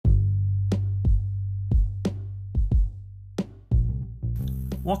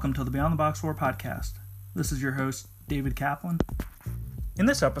Welcome to the Beyond the Box Score podcast. This is your host, David Kaplan. In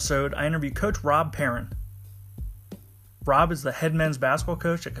this episode, I interview Coach Rob Perron. Rob is the head men's basketball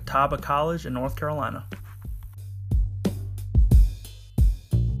coach at Catawba College in North Carolina.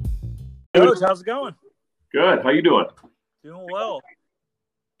 Coach, how's it going? Good. How you doing? Doing well.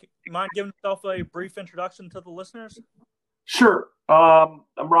 You mind giving yourself a brief introduction to the listeners? Sure. I'm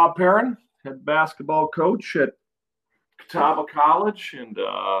Rob Perron, head basketball coach at Catawba College, and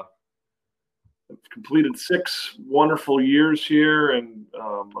I've completed 6 wonderful years here, and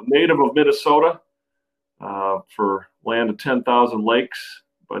a native of Minnesota for land of 10,000 lakes,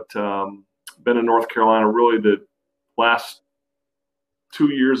 but been in North Carolina really the last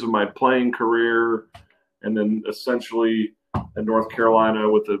 2 years of my playing career, and then essentially in North Carolina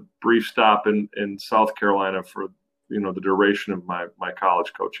with a brief stop in South Carolina for the duration of my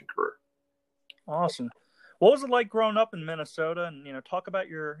college coaching career. Awesome. What was it like growing up in Minnesota, and talk about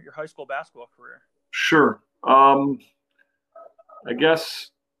your high school basketball career? Sure. I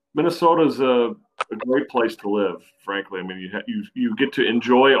guess Minnesota is a great place to live, frankly. I mean, you get to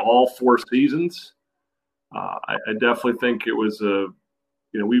enjoy all 4 seasons. I definitely think it was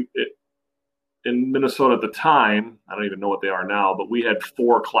in Minnesota at the time, I don't even know what they are now, but we had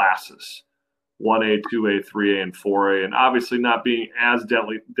 4 classes, 1A, 2A, 3A, and 4A. And obviously not being as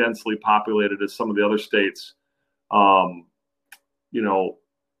densely populated as some of the other states,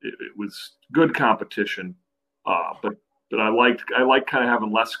 it was good competition. But I like kind of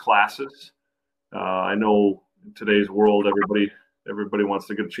having less classes. I know in today's world, everybody wants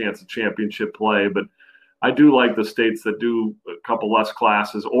to get a chance at championship play, but I do like the states that do a couple less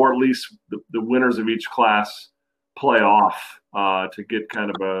classes, or at least the winners of each class play off to get kind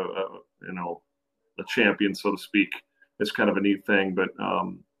of a champion, so to speak. It's kind of a neat thing. But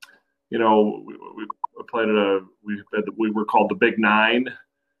we played we were called the Big Nine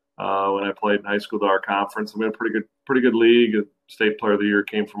when I played in high school to our conference. We had a pretty good league. A state player of the year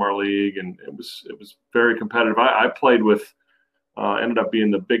came from our league, and it was very competitive. I played with. Ended up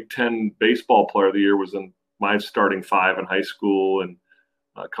being the Big Ten baseball player of the year. Was in my starting 5 in high school, and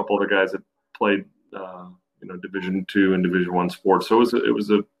a couple other guys that played, Division II and Division I sports. So it was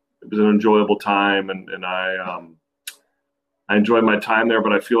an enjoyable time, and I enjoyed my time there.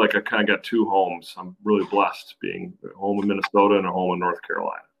 But I feel like I kind of got 2 homes. I'm really blessed being at home in Minnesota and a home in North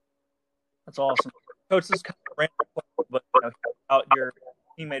Carolina. That's awesome, Coach. This is kind of random, but out your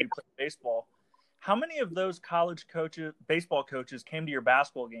teammate who played baseball. How many of those college baseball coaches, came to your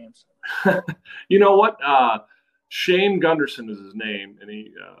basketball games? You know what? Shane Gunderson is his name, and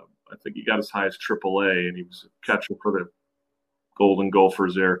I think he got as high as AAA, and he was a catcher for the Golden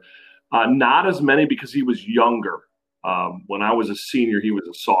Gophers there. Not as many because he was younger. When I was a senior, he was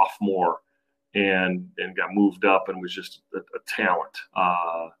a sophomore, and got moved up and was just a talent.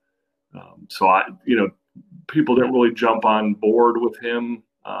 So people didn't really jump on board with him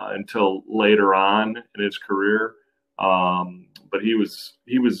until later on in his career. But he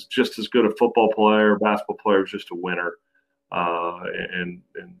was just as good a football player, basketball player, was just a winner. And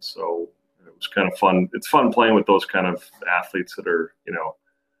so it was kind of fun. It's fun playing with those kind of athletes that are,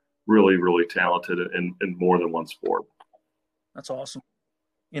 really, really talented in more than one sport. That's awesome.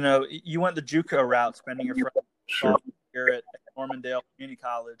 You went the JUCO route, spending your freshman year at Normandale Community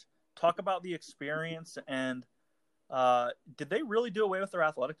College. Talk about the experience, and did they really do away with their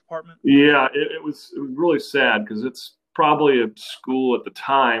athletic department? Yeah, it was really sad because it's probably a school at the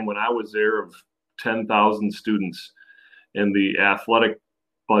time when I was there of 10,000 students, and the athletic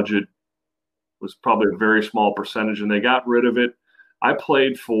budget was probably a very small percentage, and they got rid of it. I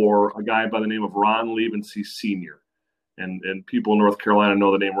played for a guy by the name of Ron Levency Sr., and people in North Carolina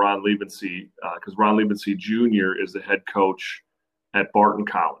know the name Ron Levency because Ron Levency Jr. is the head coach at Barton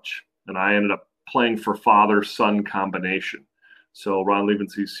College, and I ended up playing for father-son combination. So Ron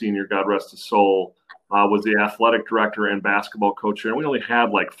Levency Sr., God rest his soul, was the athletic director and basketball coach here. And we only had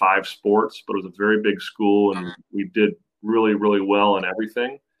like 5 sports, but it was a very big school, and we did really, really well in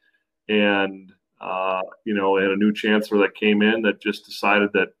everything. And, we had a new chancellor that came in that just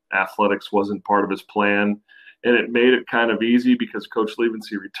decided that athletics wasn't part of his plan. And it made it kind of easy because Coach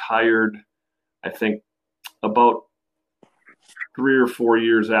Levency retired, I think, about 3 or 4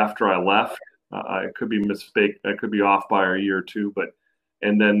 years after I left. I could be I could be off by a year or 2,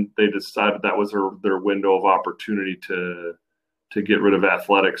 and then they decided that was their window of opportunity to get rid of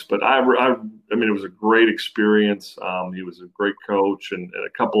athletics. But I mean, it was a great experience. He was a great coach, and a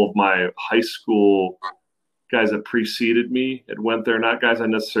couple of my high school guys that preceded me had went there, not guys I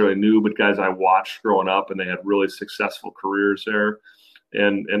necessarily knew, but guys I watched growing up, and they had really successful careers there.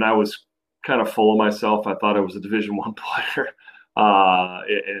 And I was kind of full of myself. I thought I was a Division I player. But I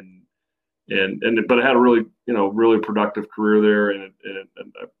had a really, really productive career there, and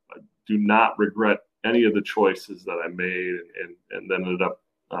I do not regret any of the choices that I made, and then ended up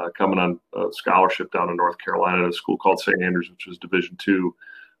coming on a scholarship down in North Carolina at a school called St. Andrews, which was Division II,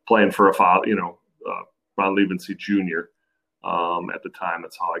 playing for a father, Ron Levency Jr. At the time.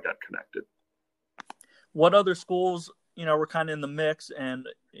 That's how I got connected. What other schools, were kind of in the mix, and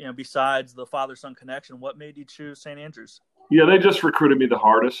besides the father-son connection, what made you choose St. Andrews? Yeah, they just recruited me the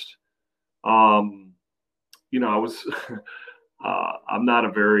hardest. I was, I'm not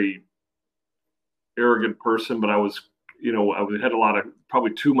a very arrogant person, but I was, I had a lot of,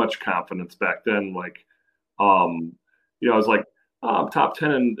 probably too much confidence back then. Like, I was like, I'm top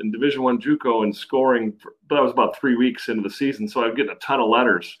 10 in Division I JUCO and scoring, but I was about 3 weeks into the season, so I was getting a ton of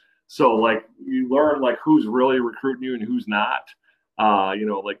letters. So like you learn like who's really recruiting you and who's not.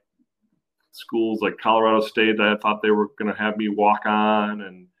 Like schools like Colorado State, I thought they were going to have me walk on,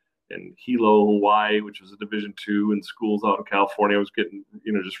 and Hilo, Hawaii, which was a Division II, and schools out in California, I was getting,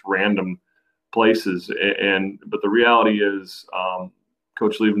 just random places. But the reality is,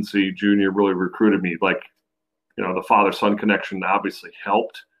 Coach Levency Jr. really recruited me. Like, the father-son connection obviously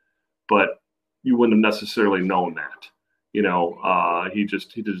helped, but you wouldn't have necessarily known that. His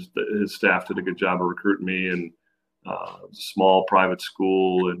staff did a good job of recruiting me, and small private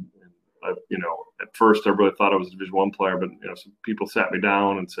school, and at first I really thought I was a Division I player, but some people sat me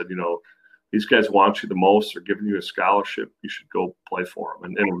down and said, these guys want you the most. They're giving you a scholarship. You should go play for them.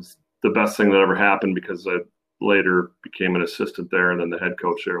 And it was the best thing that ever happened, because I later became an assistant there and then the head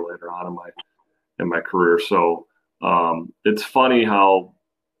coach there later on in my career. So it's funny how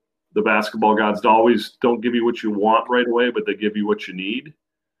the basketball gods always don't give you what you want right away, but they give you what you need.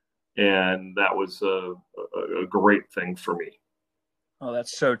 And that was a great thing for me. Oh,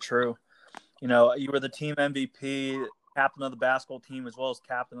 that's so true. You were the team MVP, captain of the basketball team, as well as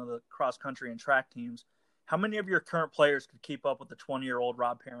captain of the cross country and track teams. How many of your current players could keep up with the 20-year-old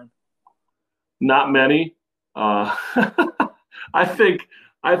Rob Perron? Not many. I think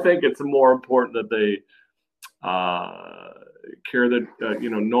it's more important that they care, that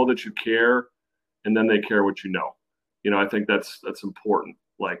know that you care, and then they care what you know. I think that's important.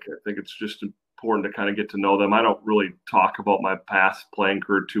 Like, I think it's just important to kind of get to know them. I don't really talk about my past playing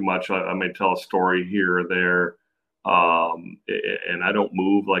career too much. I may tell a story here or there, and I don't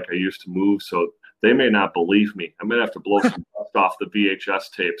move like I used to move, so they may not believe me. I may have to blow some dust off the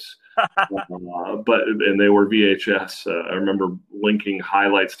VHS tapes, and they were VHS. I remember linking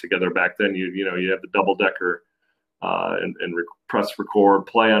highlights together bahave the double decker, and press record,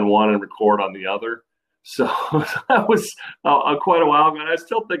 play on one and record on the other. So that was quite a while ago. And I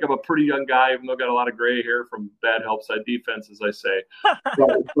still think I'm a pretty young guy, even though I've got a lot of gray hair from bad help side defense, as I say.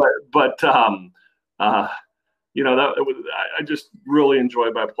 I just really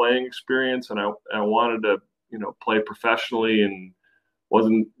enjoyed my playing experience, and I wanted to, play professionally, and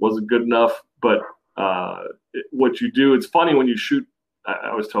wasn't good enough. But what you do, it's funny when you shoot. I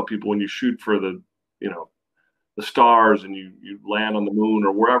always tell people, when you shoot for the stars and you land on the moon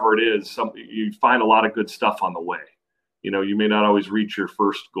or wherever it is, you find a lot of good stuff on the way. You may not always reach your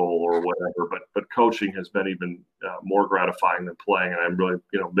first goal or whatever, but coaching has been even more gratifying than playing. And I really,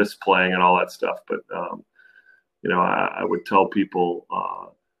 miss playing and all that stuff. But, I would tell people,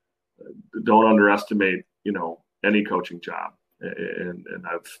 don't underestimate, any coaching job. And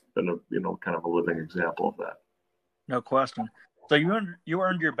I've been kind of a living example of that. No question. So you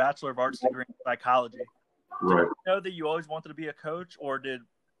earned your Bachelor of Arts degree in psychology. Right. Did you know that you always wanted to be a coach, or did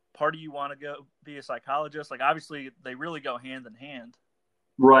part of you want to go be a psychologist? Like, obviously, they really go hand in hand.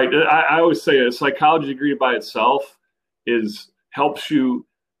 Right. I always say a psychology degree by itself helps you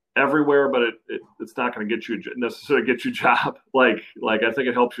everywhere, but it's not going to necessarily get you a job. Like I think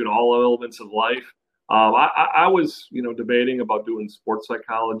it helps you in all elements of life. I was debating about doing sports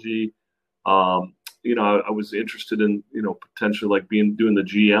psychology. I was interested in potentially like doing the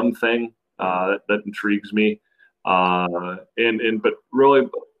GM thing. That intrigues me. But really,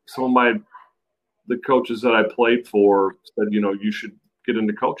 some of the coaches that I played for said, you should get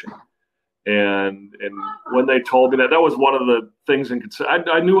into coaching. And when they told me that was one of the things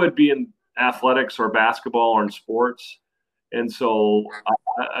I knew I'd be in athletics or basketball or in sports. And so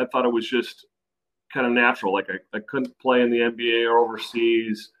I thought it was just kind of natural. Like I couldn't play in the NBA or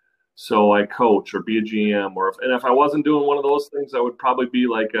overseas. So I coach or be a GM, and if I wasn't doing one of those things, I would probably be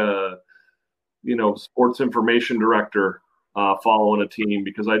like a sports information director, following a team,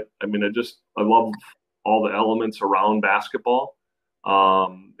 because I love all the elements around basketball.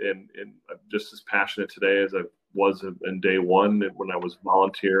 And I'm just as passionate today as I was in day one when I was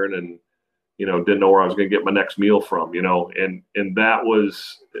volunteering and, didn't know where I was going to get my next meal from, and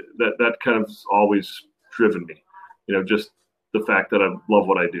that kind of always driven me, just the fact that I love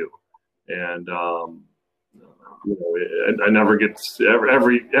what I do. And, I never get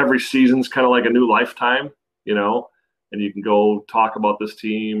every season's kind of like a new lifetime, and you can go talk about this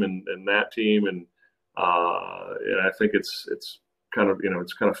team and that team. And I think it's kind of,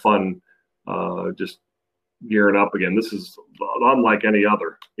 it's kind of fun, just gearing up again. This is unlike any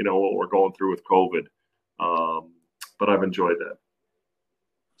other, what we're going through with COVID. But I've enjoyed that.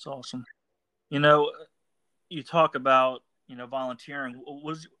 It's awesome. You talk about, volunteering.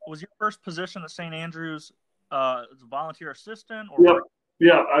 Was your first position at St. Andrews as a volunteer assistant? Or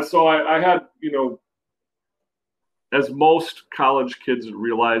Yeah. So I had, as most college kids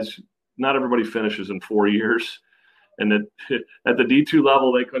realize, not everybody finishes in 4 years. And at the D2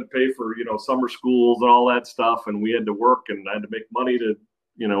 level, they couldn't pay for, summer schools and all that stuff. And we had to work, and I had to make money to,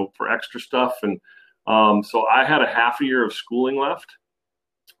 for extra stuff. And so I had a half a year of schooling left,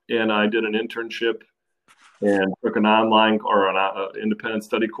 and I did an internship and took an online or an independent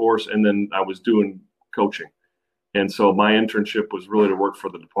study course. And then I was doing coaching. And so my internship was really to work for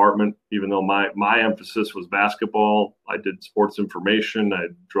the department, even though my emphasis was basketball. I did sports information. I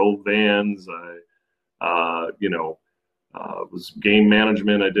drove vans. I was game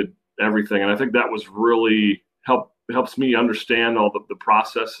management. I did everything. And I think that was really helps me understand all the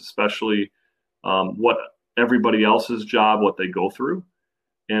process, especially what everybody else's job, what they go through.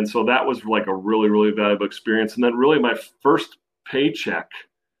 And so that was like a really, really valuable experience. And then really my first paycheck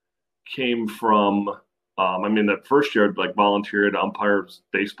came from, that first year I'd like volunteered to umpire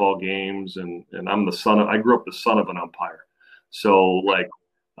baseball games. And I grew up the son of an umpire. So I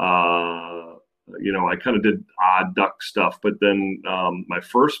kind of did odd duck stuff, but then my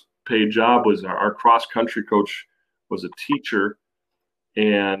first paid job was our cross country coach was a teacher,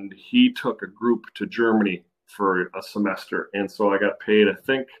 and he took a group to Germany for a semester. And so I got paid, I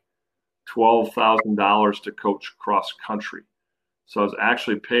think, $12,000 to coach cross country. So I was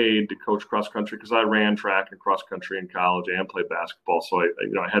actually paid to coach cross country because I ran track and cross country in college and played basketball. So I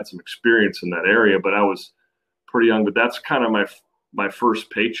had some experience in that area, but I was pretty young. But that's kind of my first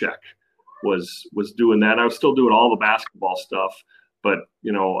paycheck was doing that. I was still doing all the basketball stuff, but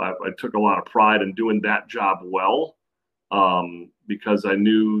I took a lot of pride in doing that job well, because I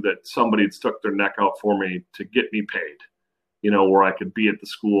knew that somebody had stuck their neck out for me to get me paid, where I could be at the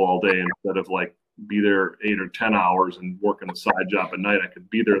school all day instead of be there 8 or 10 hours and working a side job at night. I could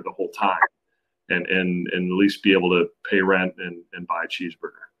be there the whole time and at least be able to pay rent and buy a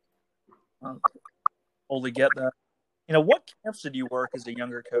cheeseburger. Totally get that. What camps did you work as a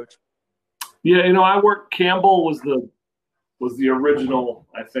younger coach? Yeah, I worked. Campbell was the original.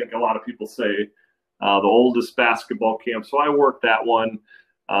 I think a lot of people say the oldest basketball camp. So I worked that one.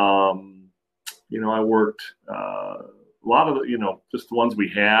 I worked a lot of just the ones we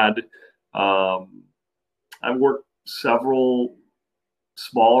had. I worked several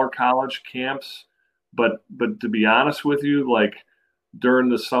smaller college camps, but to be honest with you, during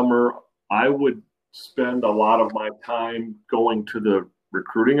the summer, I would spend a lot of my time going to the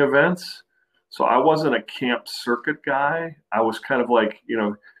recruiting events. So I wasn't a camp circuit guy. I was kind of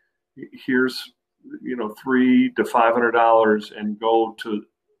here's, $300 to $500 and go to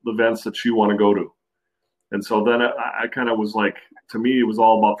the events that you want to go to. And so then I kind of was to me, it was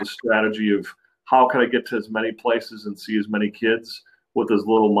all about the strategy of how can I get to as many places and see as many kids with as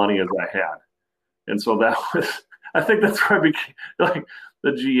little money as I had. And so I think that's where I became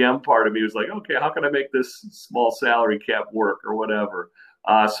the GM part of me was okay, how can I make this small salary cap work or whatever?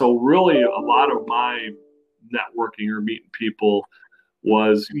 So really a lot of my networking or meeting people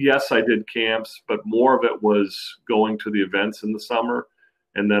was, yes, I did camps, but more of it was going to the events in the summer.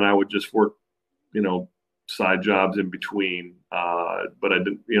 And then I would just work, side jobs in between. But I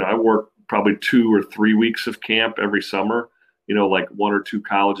did, I worked probably 2 or 3 weeks of camp every summer, 1 or 2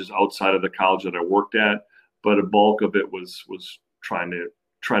 colleges outside of the college that I worked at. But a bulk of it was trying to,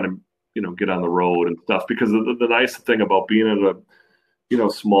 get on the road and stuff, because the nice thing about being at a,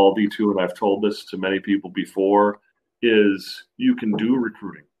 small D2, and I've told this to many people before, is you can do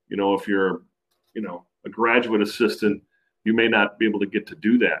recruiting. If you're, a graduate assistant, you may not be able to get to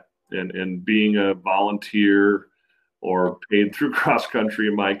do that. And being a volunteer or paid through cross country,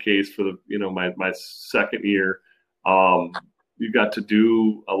 in my case, for the, my second year, you got to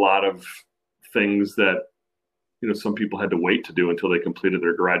do a lot of things that, some people had to wait to do until they completed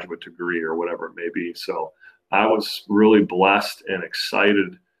their graduate degree or whatever it may be. So I was really blessed and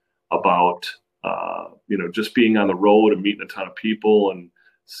excited about, just being on the road and meeting a ton of people and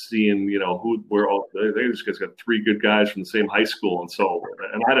seeing, who we're all, they just got three good guys from the same high school. And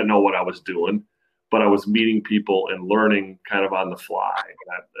I didn't know what I was doing, but I was meeting people and learning kind of on the fly.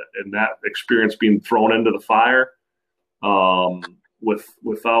 And that experience being thrown into the fire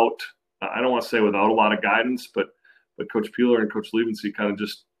without, I don't want to say without a lot of guidance, but Coach Peeler and Coach Levency kind of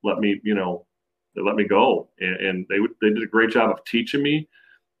just let me, they let me go. And they did a great job of teaching me.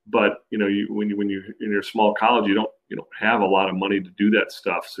 But when you're in your small college, you don't have a lot of money to do that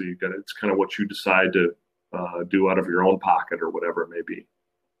stuff. So it's kind of what you decide to do out of your own pocket or whatever it may be.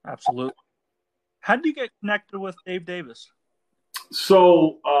 Absolutely. How did you get connected with Dave Davis?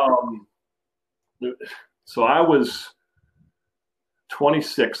 So I was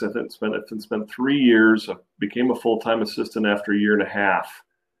 26. I think it's been 3 years. I became a full-time assistant after a year and a half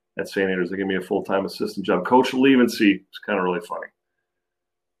at St. Andrews. They gave me a full-time assistant job. Coach Levency, it's kind of really funny.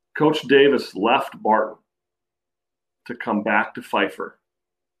 Coach Davis left Barton to come back to Pfeiffer,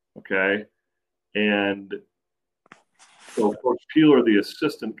 okay? And so Coach Peeler, the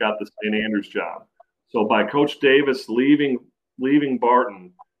assistant, got the St. Andrews job. So by Coach Davis leaving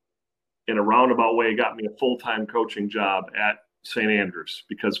Barton in a roundabout way, got me a full-time coaching job at St. Andrews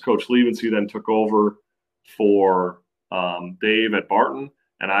because Coach Levency then took over for Dave at Barton,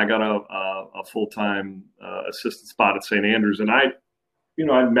 and I got a full-time assistant spot at St. Andrews. And I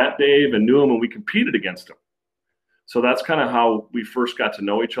met Dave and knew him, and we competed against him. So that's kind of how we first got to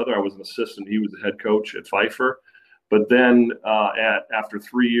know each other. I was an assistant. He was the head coach at Pfeiffer. But then after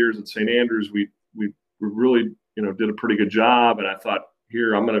 3 years at St. Andrews, we really, did a pretty good job. And I thought,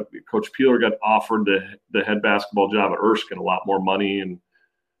 Coach Peeler got offered the head basketball job at Erskine, a lot more money and,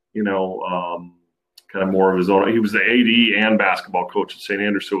 kind of more of his own. He was the AD and basketball coach at St.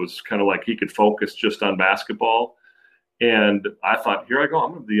 Andrews. So it was kind of like he could focus just on basketball. And I thought, here I go.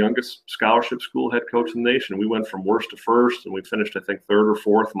 I'm the youngest scholarship school head coach in the nation. We went from worst to first, and we finished, I think, third or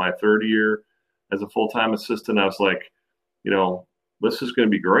fourth my third year as a full-time assistant. I was like, this is going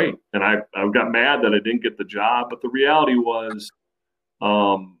to be great. And I got mad that I didn't get the job. But the reality was,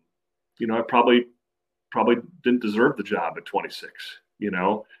 I probably didn't deserve the job at 26,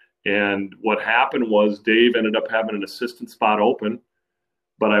 And what happened was Dave ended up having an assistant spot open.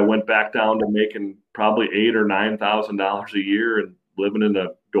 But I went back down to making probably $8,000 or $9,000 a year and living in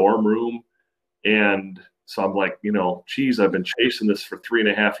a dorm room. And so I'm like, geez, I've been chasing this for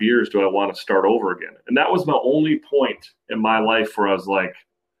 3.5 years. Do I want to start over again? And that was my only point in my life where I was like,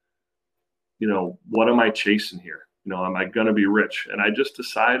 what am I chasing here? Am I going to be rich? And I just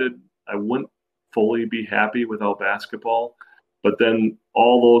decided I wouldn't fully be happy without basketball. But then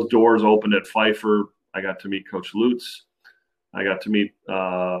all those doors opened at Pfeiffer. I got to meet Coach Lutz. I got to meet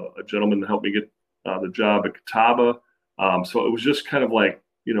a gentleman that helped me get the job at Catawba. So it was just kind of like,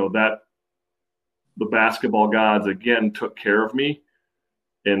 that the basketball gods, again, took care of me.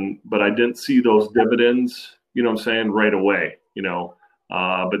 But I didn't see those dividends, right away,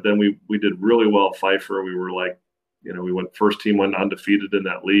 But then we did really well at Pfeiffer. We were like, first team went undefeated in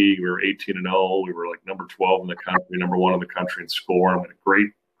that league. We were 18-0. We were like number 12 in the country, number 1 in the country in score. And we had a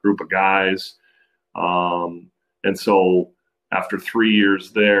great group of guys. And so after 3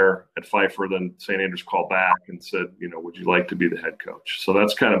 years there at Pfeiffer, then St. Andrews called back and said, would you like to be the head coach? So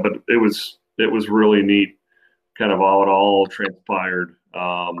that's but it was really neat, kind of how it all transpired,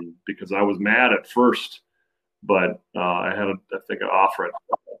 because I was mad at first, but I had, I think, an offer at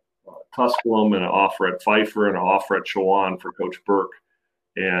Tusculum and an offer at Pfeiffer and an offer at Chowan for Coach Burke,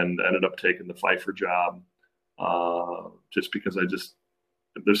 and ended up taking the Pfeiffer job just because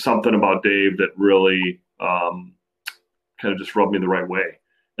there's something about Dave that really kind of just rubbed me the right way.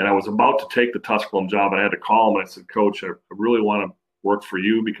 And I was about to take the Tusculum job, and I had to call him, and I said, Coach, I really want to work for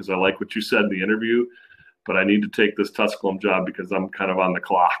you because I like what you said in the interview, but I need to take this Tusculum job because I'm kind of on the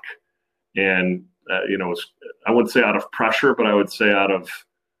clock. And, I wouldn't say out of pressure, but I would say out of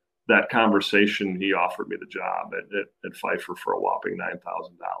that conversation, he offered me the job at Pfeiffer for a whopping $9,000.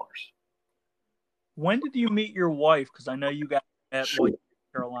 When did you meet your wife? Because I know you got at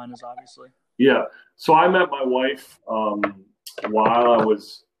Carolinas, obviously. Yeah. So I met my wife while I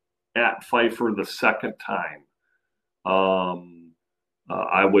was at Pfeiffer the second time.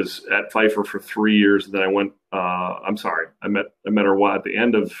 I was at Pfeiffer for 3 years, and then I went. I met her at the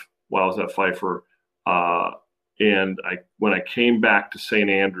end of while I was at Pfeiffer, and when I came back to St.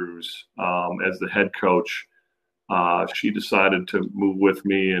 Andrews as the head coach, she decided to move with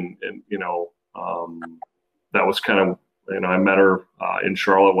me, and that was kind of. I met her in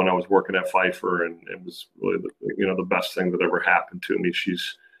Charlotte when I was working at Pfeiffer, and it was really the best thing that ever happened to me.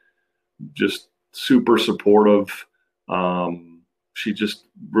 She's just super supportive. She's just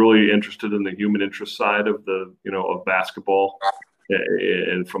really interested in the human interest side of of basketball.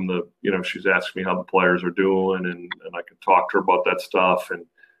 And from the, she's asking me how the players are doing, and I could talk to her about that stuff. And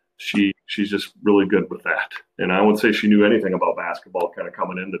she's just really good with that. And I wouldn't say she knew anything about basketball kind of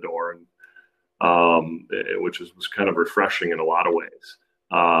coming in the door, and which was kind of refreshing in a lot of ways.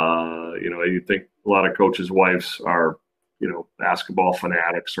 You think a lot of coaches' wives are, basketball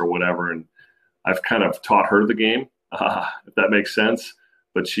fanatics or whatever, and I've kind of taught her the game, if that makes sense.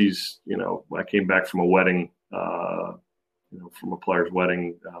 But she's, I came back from a wedding, from a player's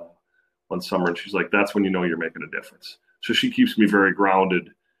wedding one summer, and she's like, that's when you're making a difference. So she keeps me very grounded,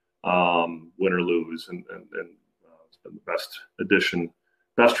 win or lose, and it's been the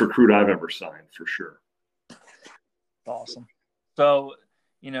best recruit I've ever signed, for sure. Awesome. So,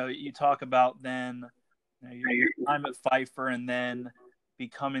 you talk about then your time at Pfeiffer and then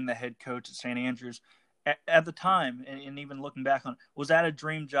becoming the head coach at St. Andrews. At the time, and even looking back on it, was that a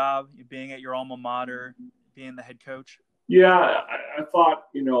dream job, being at your alma mater, being the head coach? Yeah, I thought,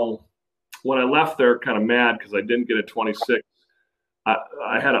 when I left there, kind of mad because I didn't get a 26.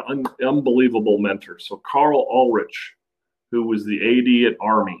 I had an unbelievable mentor. So Carl Ulrich, who was the AD at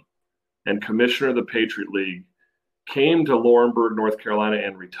Army and commissioner of the Patriot League, came to Laurinburg, North Carolina,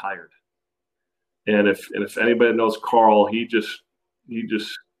 and retired. And if anybody knows Carl, he just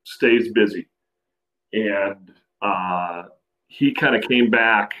stays busy. And he kind of came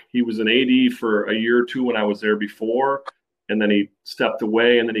back. He was an AD for a year or two when I was there before, and then he stepped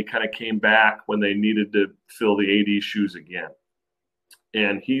away, and then he kind of came back when they needed to fill the AD shoes again.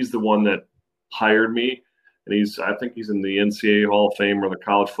 And he's the one that hired me. And I think he's in the NCAA Hall of Fame or the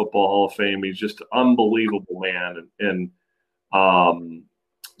College Football Hall of Fame. He's just an unbelievable man. And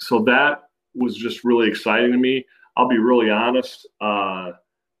so that was just really exciting to me. I'll be really honest.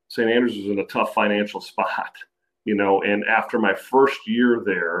 St. Andrews was in a tough financial spot, and after my first year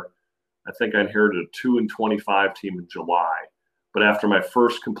there, I think I inherited a 2-25 team in July. But after my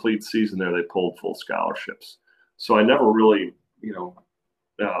first complete season there, they pulled full scholarships. So I never really,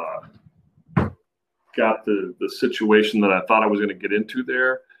 got the situation that I thought I was going to get into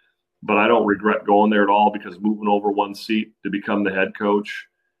there. But I don't regret going there at all, because moving over one seat to become the head coach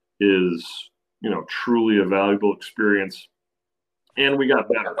is, truly a valuable experience. And we got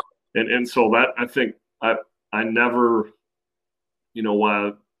better. And so that, I think I never,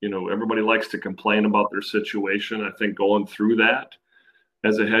 while, everybody likes to complain about their situation, I think going through that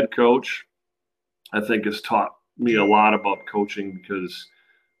as a head coach, I think has taught me a lot about coaching, because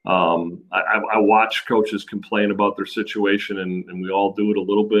I watch coaches complain about their situation, and we all do it a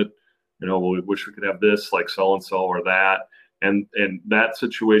little bit. We wish we could have this like so-and-so or that. And that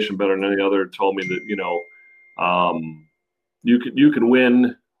situation, better than any other, told me that, you can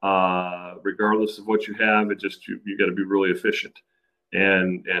win regardless of what you have. It just, you got to be really efficient.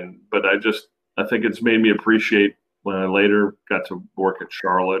 But I think it's made me appreciate, when I later got to work at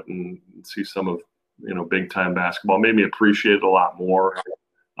Charlotte and see some of, big time basketball, made me appreciate it a lot more.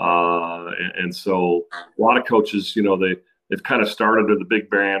 And so a lot of coaches, they've kind of started at the big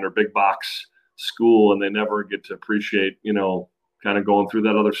brand or big box school, and they never get to appreciate, kind of going through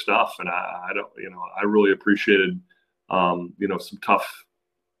that other stuff. And I don't, I really appreciated, some tough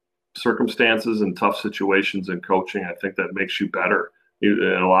circumstances and tough situations in coaching. I think that makes you better. In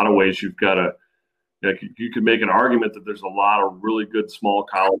a lot of ways, you've got to, you could make an argument that there's a lot of really good small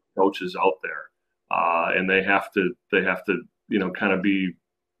college coaches out there, and they have to, kind of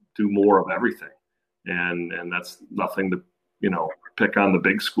do more of everything. And that's nothing to, pick on the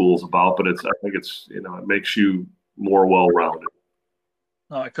big schools about, but I think it's, it makes you more well-rounded.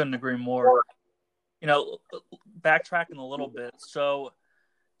 No, I couldn't agree more. Backtracking a little bit. So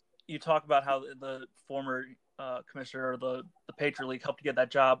you talk about how the former commissioner of the Patriot League helped you get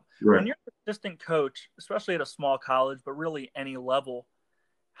that job. Right. When you're an assistant coach, especially at a small college, but really any level,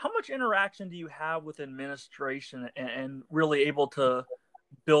 how much interaction do you have with administration and really able to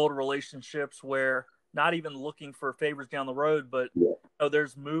build relationships where not even looking for favors down the road, but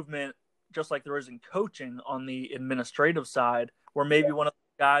there's movement, just like there is in coaching on the administrative side, where maybe one of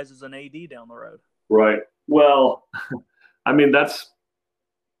the guys is an AD down the road? Right. Well, I mean,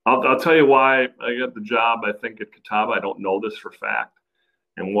 I'll tell you why I got the job, I think, at Catawba. I don't know this for fact.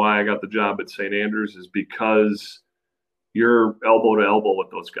 And why I got the job at St. Andrews is because you're elbow to elbow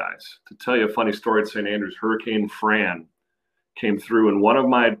with those guys. To tell you a funny story at St. Andrews, Hurricane Fran came through, and one of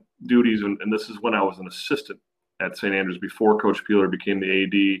my duties, and this is when I was an assistant at St. Andrews before Coach Peeler became the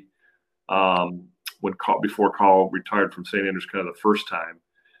AD, before Carl retired from St. Andrews kind of the first time.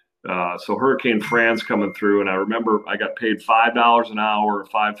 So Hurricane Fran's coming through, and I remember I got paid $5 an hour,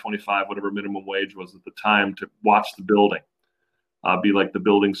 $5.25, whatever minimum wage was at the time, to watch the building. be like the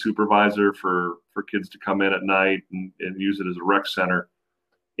building supervisor for kids to come in at night and use it as a rec center.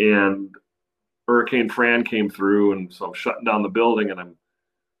 And Hurricane Fran came through, and so I'm shutting down the building, and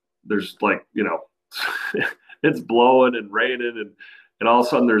there's like, it's blowing and raining, and all of a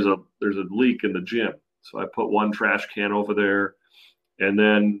sudden there's a leak in the gym. So I put one trash can over there, and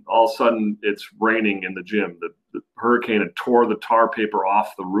then all of a sudden it's raining in the gym. The hurricane had tore the tar paper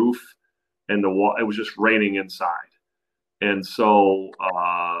off the roof, and it was just raining inside. And so,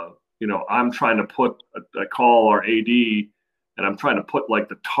 I'm trying to I call our AD, and I'm trying to put like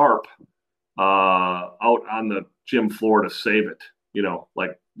the tarp out on the gym floor to save it,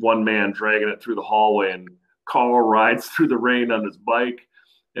 like one man dragging it through the hallway, and Carl rides through the rain on his bike,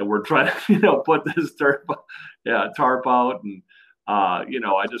 and we're trying to, put this tarp out. And,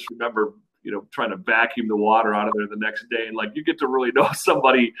 I just remember, trying to vacuum the water out of there the next day. And like, you get to really know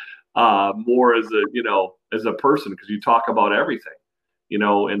somebody more as a person, because you talk about everything,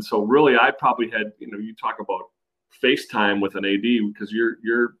 and so really I probably had, you talk about FaceTime with an AD, because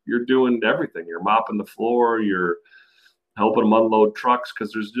you're doing everything. You're mopping the floor, you're helping them unload trucks,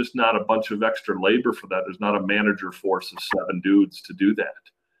 because there's just not a bunch of extra labor for that. There's not a manager force of 7 dudes to do that.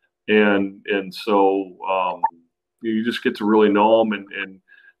 And so you just get to really know them,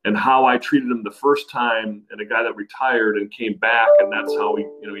 and how I treated him the first time, and a guy that retired and came back, and that's how he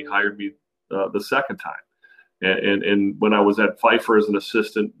hired me the second time. And when I was at Pfeiffer as an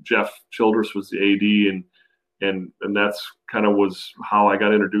assistant, Jeff Childress was the AD, and that's kind of was how I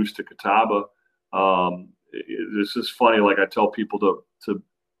got introduced to Catawba. It's just funny, like I tell people to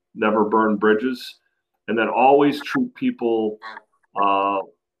never burn bridges, and then always treat people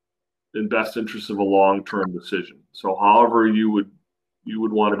in best interest of a long-term decision. So however you would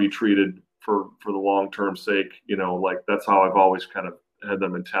want to be treated for the long-term sake, like that's how I've always kind of had the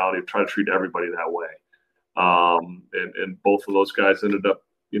mentality of trying to treat everybody that way. And both of those guys ended up,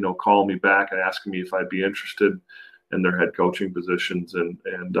 calling me back and asking me if I'd be interested in their head coaching positions, and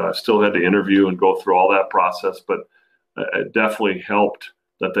still had to interview and go through all that process, but it definitely helped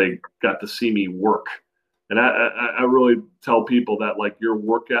that they got to see me work. And I really tell people that, like, your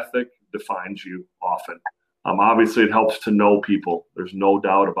work ethic defines you often. Obviously it helps to know people. There's no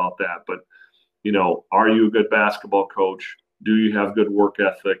doubt about that. But, are you a good basketball coach? Do you have good work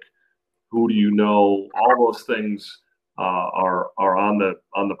ethic? Who do you know? All those things are on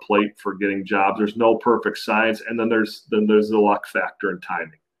the plate for getting jobs. There's no perfect science, and then there's the luck factor and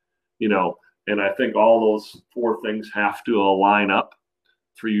timing, And I think all those 4 things have to align up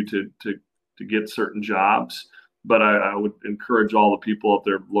for you to get certain jobs. But I would encourage all the people out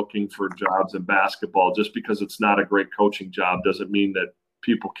there looking for jobs in basketball, just because it's not a great coaching job doesn't mean that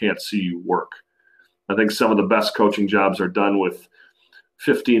people can't see you work. I think some of the best coaching jobs are done with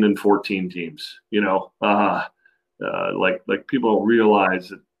 15 and 14 teams, like people don't realize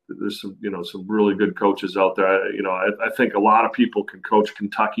that there's some really good coaches out there. I think a lot of people can coach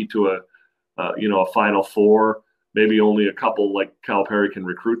Kentucky to a Final Four. Maybe only a couple like Calipari can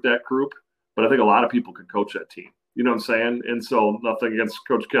recruit that group, but I think a lot of people can coach that team. You know what I'm saying? And so nothing against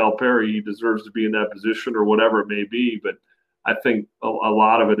Coach Calipari. He deserves to be in that position or whatever it may be. But I think a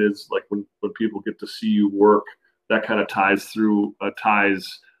lot of it is like when people get to see you work, that kind of ties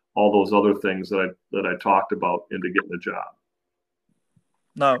all those other things that I talked about into getting a job.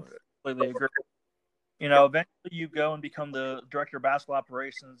 No, completely agree. Eventually you go and become the director of basketball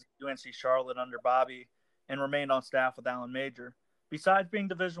operations at UNC Charlotte under Bobby, and remained on staff with Alan Major. Besides being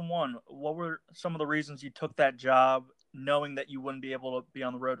Division I, what were some of the reasons you took that job, knowing that you wouldn't be able to be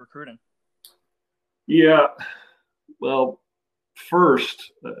on the road recruiting? Yeah, well,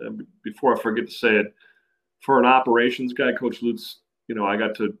 first, before I forget to say it, for an operations guy, Coach Lutz, I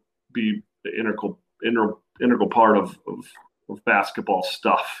got to be the integral part of basketball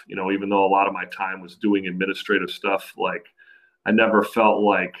stuff. Even though a lot of my time was doing administrative stuff, like I never felt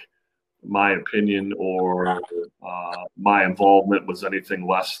like my opinion or my involvement was anything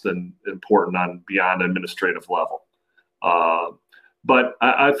less than important on beyond administrative level. But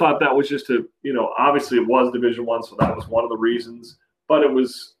I thought that was just obviously it was Division I, so that was one of the reasons. But it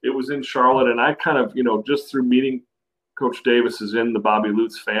was in Charlotte, and I kind of just through meeting Coach Davis is in the Bobby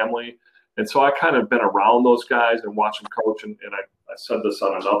Lutz family, and so I kind of been around those guys and watch them coach. And I said this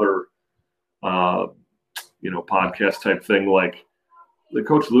on another podcast type thing, like, the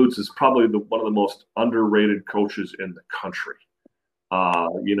Coach Lutz is probably one of the most underrated coaches in the country.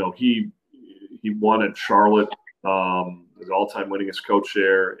 He won at Charlotte, the all-time winningest coach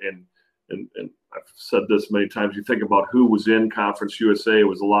there. And I've said this many times. You think about who was in Conference USA. It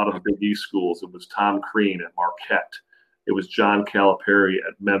was a lot of the Big East schools. It was Tom Crean at Marquette. It was John Calipari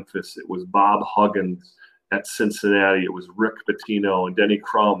at Memphis. It was Bob Huggins at Cincinnati. It was Rick Pitino and Denny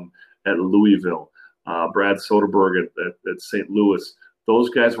Crum at Louisville, Brad Soderberg at St. Louis. Those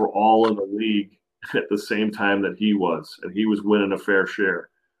guys were all in the league at the same time that he was, and he was winning a fair share.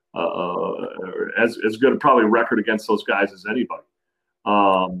 As good a probably record against those guys as anybody.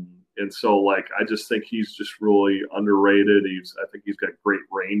 And so, like, I just think he's just really underrated. I think he's got great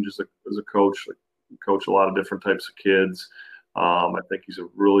range as a coach. Like, he coach a lot of different types of kids. I think he's a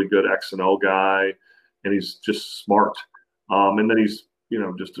really good X and O guy, and he's just smart. And then he's,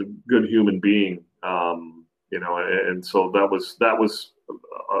 just a good human being. And so that was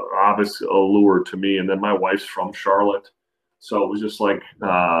obviously a lure to me. And then my wife's from Charlotte, so it was just like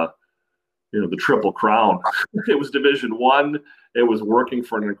the triple crown. It was Division I. It was working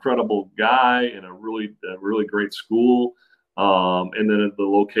for an incredible guy in a really great school, and then the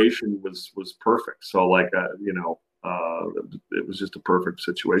location was perfect. So like it was just a perfect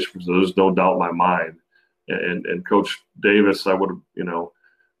situation. So there's no doubt in my mind. And Coach Davis, I would have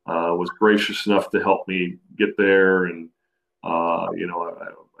was gracious enough to help me get there, and I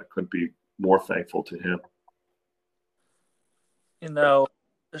couldn't be more thankful to him.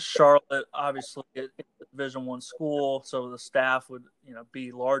 Charlotte, obviously, it's a Division I school, so the staff would,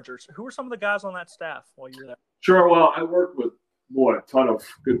 be larger. So who were some of the guys on that staff while you were there? Sure. Well, I worked with a ton of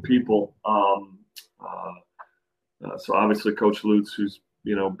good people. So obviously, Coach Lutz, who's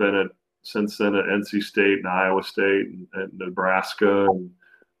been since then at NC State and Iowa State and Nebraska, and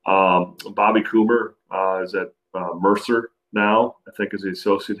Bobby Coomer is at Mercer now, I think, as the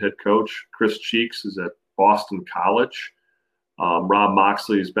associate head coach. Chris Cheeks is at Boston College. Rob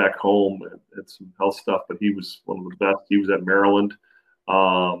Moxley is back home at some health stuff, but he was one of the best. He was at Maryland.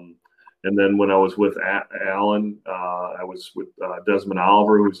 And then when I was with Allen, I was with Desmond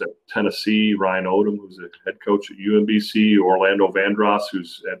Oliver, who's at Tennessee, Ryan Odom, who's a head coach at UMBC, Orlando Vandross,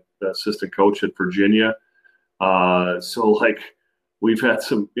 who's at assistant coach at Virginia. So like we've had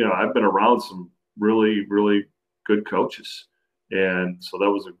some, I've been around some really, really good coaches. And so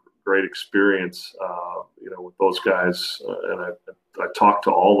that was a great experience, with those guys. And I talk to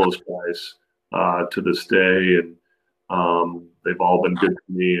all those guys to this day, and they've all been good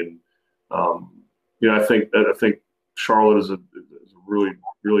to me. And I think Charlotte is a really,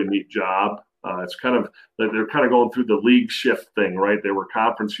 really neat job. It's kind of they're kind of going through the league shift thing, right? They were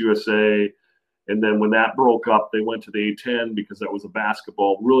Conference USA, and then when that broke up, they went to the A10 because that was a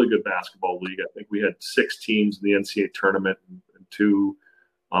really good basketball league. I think we had 6 teams in the NCAA tournament and 2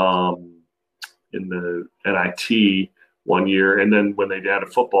 in the NIT one year, and then when they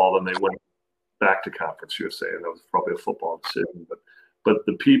added football, then they went back to Conference USA, and that was probably a football decision. But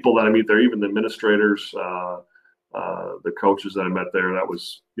the people that I meet there, even the administrators, the coaches that I met there, that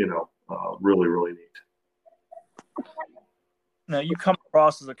was really, really neat. Now, you come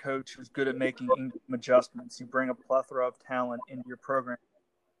across as a coach who's good at making in-game adjustments. You bring a plethora of talent into your program,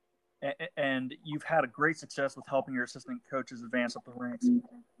 and you've had a great success with helping your assistant coaches advance up the ranks.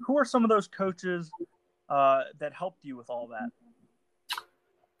 Who are some of those coaches that helped you with all that?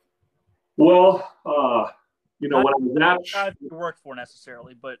 Well, when I was not guys you worked for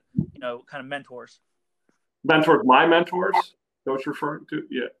necessarily, but kind of mentors. Mentors, my mentors. Coach referring to,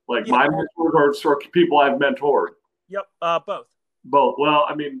 my mentors or people I've mentored. Yep, both. Both. Well,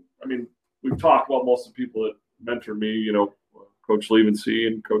 I mean, we've talked about most of the people that mentored me. Coach Levency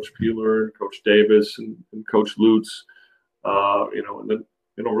and Coach Peeler, and Coach Davis, and Coach Lutz. And then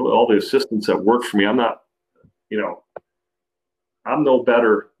really all the assistants that worked for me. I'm not, I'm no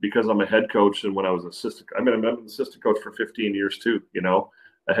better because I'm a head coach than when I was an assistant. I've been an assistant coach for 15 years too.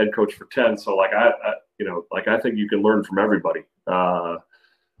 A head coach for 10. So I think you can learn from everybody. I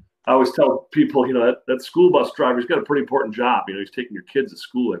always tell people, that school bus driver's got a pretty important job. He's taking your kids to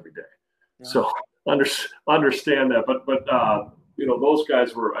school every day. Yeah. So understand that. But those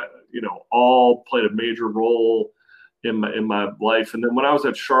guys were, all played a major role in my life. And then when I was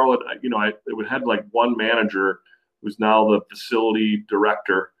at Charlotte, I had like one manager who's now the facility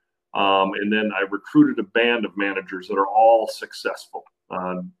director. And then I recruited a band of managers that are all successful.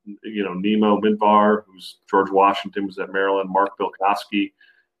 Nemo Midbar, who's George Washington, was at Maryland. Mark Bilkoski,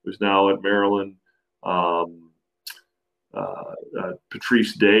 who's now at Maryland.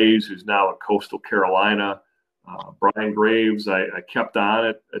 Patrice Days, who's now at Coastal Carolina. Brian Graves, I kept on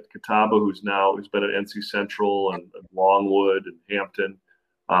at Catawba, who's been at NC Central and Longwood and Hampton.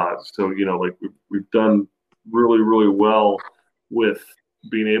 So we've done really, really well with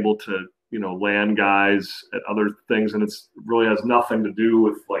being able to land guys at other things, and it's really has nothing to do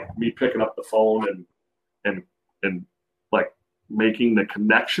with like me picking up the phone and like making the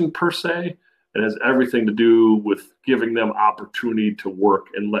connection per se. It has everything to do with giving them opportunity to work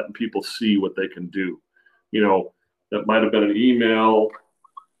and letting people see what they can do. that might have been an email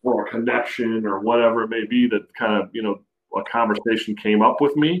or a connection or whatever it may be that kind of, a conversation came up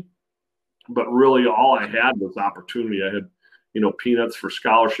with me. But really all I had was opportunity. I had, peanuts for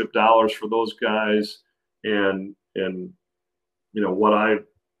scholarship dollars for those guys. And what I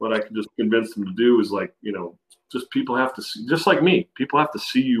could just convince them to do is just people have to see, just like me, people have to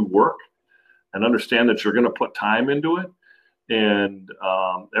see you work and understand that you're going to put time into it. And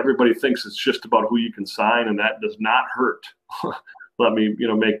everybody thinks it's just about who you can sign, and that does not hurt. Let me,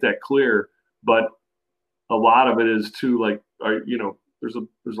 make that clear. But a lot of it is too, there's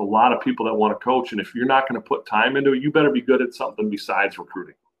a lot of people that want to coach, and if you're not going to put time into it, you better be good at something besides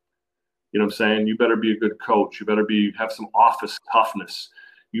recruiting. You know what I'm saying? You better be a good coach. You better have some office toughness.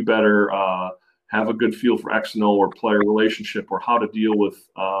 You better have a good feel for X and O or player relationship or how to deal with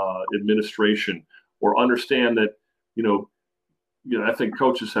administration, or understand that, I think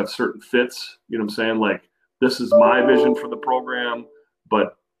coaches have certain fits, you know what I'm saying? Like, this is my vision for the program,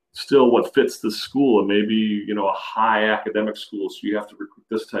 but still what fits the school. And maybe, a high academic school, so you have to recruit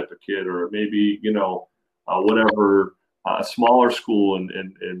this type of kid, or maybe, whatever, a smaller school and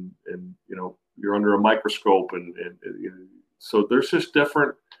you're under a microscope. And so there's just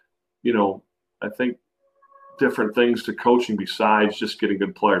different, I think different things to coaching besides just getting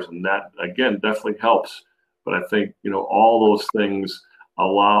good players. And that, again, definitely helps. But I think, all those things,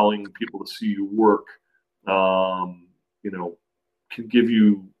 allowing people to see you work, can give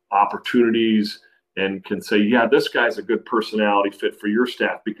you opportunities and can say, yeah, this guy's a good personality fit for your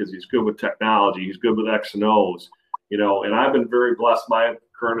staff because he's good with technology. He's good with X and O's, and I've been very blessed. My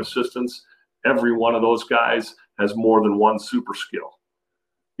current assistants, every one of those guys has more than one super skill.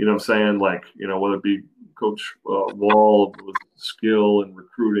 You know what I'm saying? Whether it be Coach Wall with skill and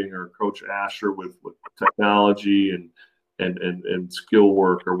recruiting, or Coach Asher with technology and skill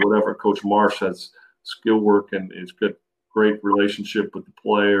work, or whatever. Coach Marsh has skill work and it's great relationship with the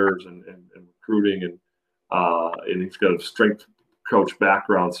players and recruiting, and he's got a strength coach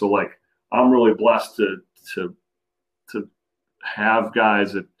background. So I'm really blessed to have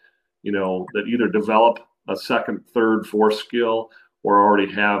guys that, that either develop a second, third, fourth skill, or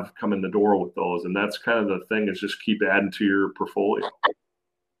already have come in the door with those. And that's kind of the thing, is just keep adding to your portfolio.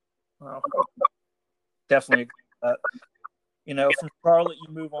 Well, definitely. From Charlotte,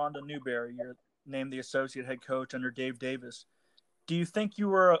 you move on to Newberry. You're named the associate head coach under Dave Davis. Do you think you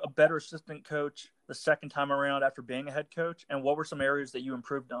were a better assistant coach the second time around after being a head coach? And what were some areas that you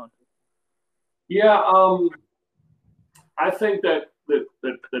improved on? Yeah, I think that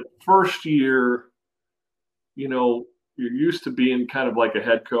first year, you're used to being kind of like a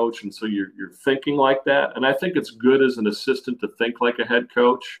head coach, and so you're thinking like that. And I think it's good as an assistant to think like a head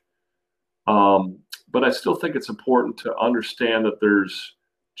coach. But I still think it's important to understand that there's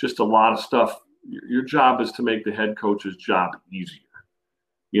just a lot of stuff. Your job is to make the head coach's job easier,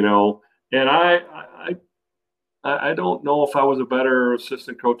 And I don't know if I was a better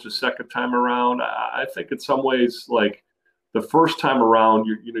assistant coach the second time around. I think in some ways, the first time around,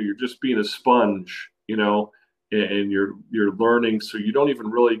 you're just being a sponge, and you're learning, so you don't even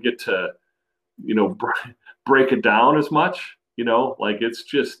really get to, break it down as much, it's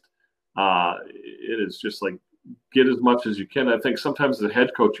just, it is just get as much as you can. I think sometimes as a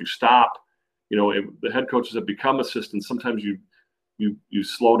head coach, you stop, the head coaches that become assistants, sometimes you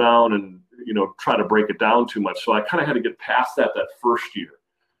slow down and, try to break it down too much. So I kind of had to get past that first year.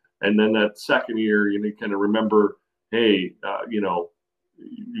 And then that second year, you kind of remember, hey, you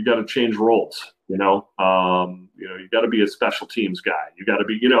got to change roles, you got to be a special teams guy. You got to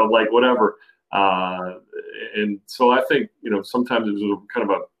be, whatever. And so I think, sometimes it was kind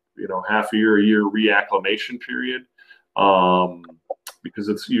of a, half a year reacclimation period, because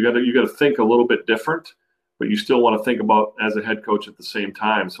you got to think a little bit different, but you still want to think about as a head coach at the same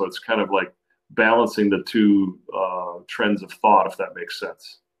time. So it's kind of like balancing the two trends of thought, if that makes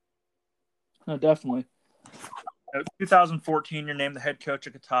sense. No, definitely. 2014, you're named the head coach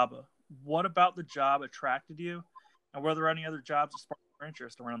at Catawba. What about the job attracted you, and were there any other jobs that sparked your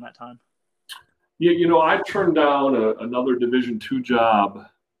interest around that time? Yeah, I turned down another Division II job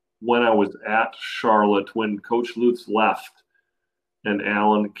when I was at Charlotte, when Coach Lutz left and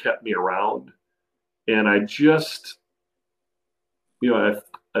Alan kept me around. And I just, I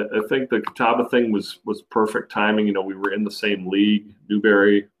think the Catawba thing was perfect timing. We were in the same league,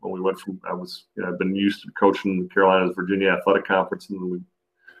 Newberry, when we went from, I've been used to coaching Carolina's Virginia Athletic Conference, and then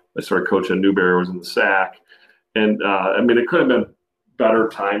I started coaching at Newberry. I was in the SAC. And, it could have been better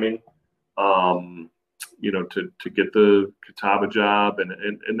timing, to get the Catawba job.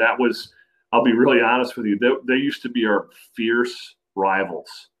 And that was, I'll be really honest with you, they used to be our fierce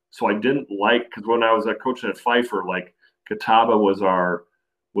rivals. So I didn't like, because when I was coaching at Pfeiffer, like Catawba was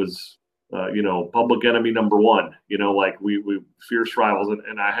public enemy number one. Like we fierce rivals,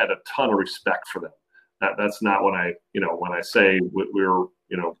 and I had a ton of respect for them. That's not when I say we were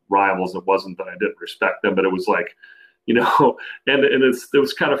rivals. It wasn't that I didn't respect them, but it was like, and it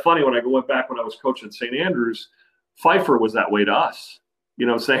was kind of funny when I went back when I was coaching at St. Andrews. Pfeiffer was that way to us,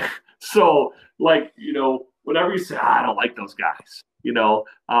 saying so like whenever you say I don't like those guys,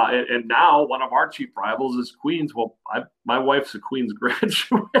 and now one of our chief rivals is Queens. Well, my wife's a Queens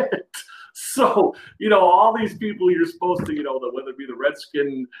graduate. So, all these people you're supposed to, whether it be the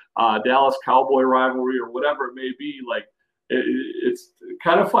Redskin, Dallas Cowboy rivalry or whatever it may be, like it's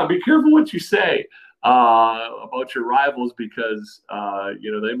kind of fun. Be careful what you say about your rivals because,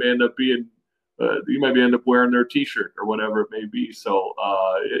 they may end up being, you might end up wearing their T-shirt or whatever it may be. So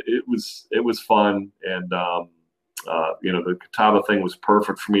it was fun. And, the Catawba thing was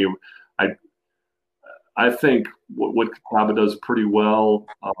perfect for me. I think what Catawba does pretty well,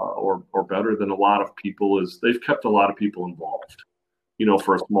 or better than a lot of people, is they've kept a lot of people involved,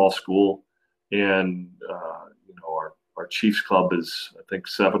 for a small school. And, our Chiefs Club is, I think,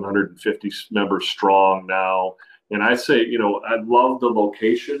 750 members strong now. And I say, I love the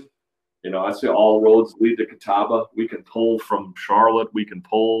location. I say all roads lead to Catawba. We can pull from Charlotte. We can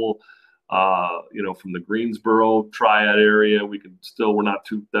pull, from the Greensboro Triad area. We're not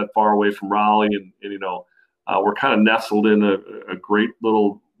that far away from Raleigh, and we're kind of nestled in a great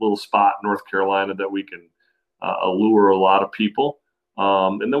little spot in North Carolina that we can allure a lot of people.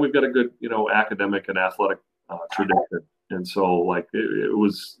 And then we've got a good, academic and athletic tradition. And so, like, it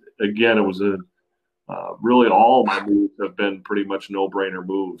was really all my moves have been pretty much no-brainer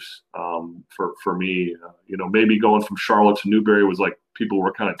moves for me. Maybe going from Charlotte to Newberry was like people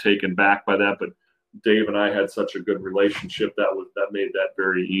were kind of taken back by that, but Dave and I had such a good relationship that made that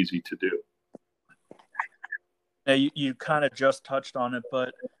very easy to do. Now, you kind of just touched on it,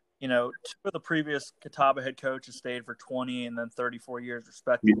 but two of the previous Catawba head coaches stayed for 20 and then 34 years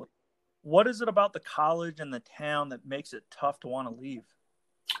respectively. Yeah. What is it about the college and the town that makes it tough to want to leave?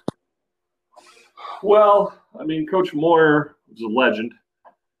 Well, I mean, Coach Moyer was a legend,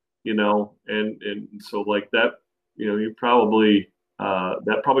 and so like that, you probably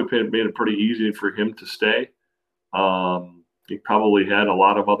that probably made it pretty easy for him to stay. He probably had a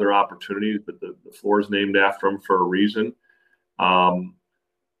lot of other opportunities, but the floor is named after him for a reason. I'm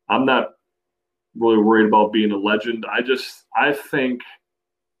not really worried about being a legend. I think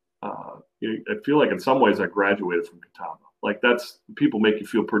I feel like in some ways I graduated from Catawba. Like people make you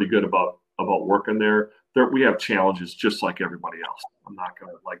feel pretty good about working there. We have challenges just like everybody else. I'm not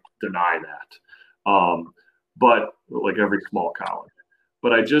going to deny that. But like every small college,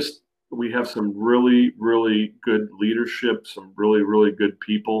 but we have some really, really good leadership, some really, really good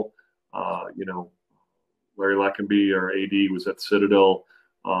people. Larry Leckenby, our AD, was at Citadel.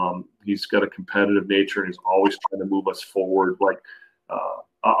 He's got a competitive nature and he's always trying to move us forward.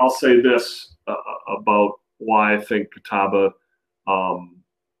 I'll say this about why I think Catawba,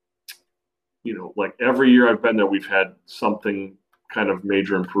 every year I've been there, we've had something kind of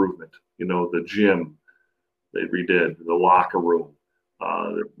major improvement. The gym they redid, the locker room,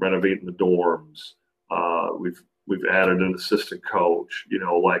 they're renovating the dorms. We've added an assistant coach.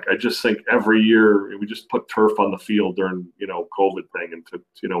 I just think every year we just put turf on the field during COVID thing,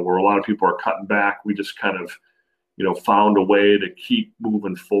 and where a lot of people are cutting back, we just kind of found a way to keep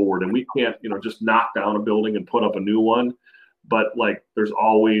moving forward. And we can't just knock down a building and put up a new one. But there's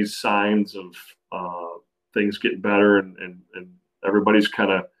always signs of things getting better, and everybody's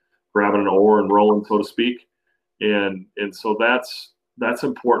kind of grabbing an oar and rolling, so to speak. And so that's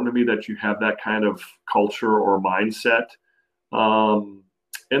important to me, that you have that kind of culture or mindset. And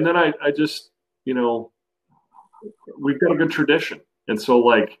then I just we've got a good tradition, and so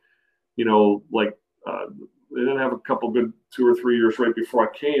they didn't have a couple good 2 or 3 years right before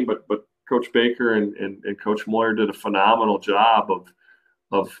I came, but Coach Baker and Coach Moyer did a phenomenal job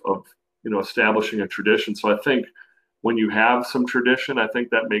of establishing a tradition. So I think when you have some tradition, I think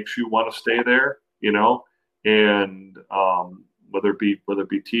that makes you want to stay there, and whether it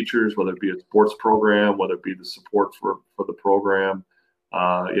be teachers, whether it be a sports program, whether it be the support for the program,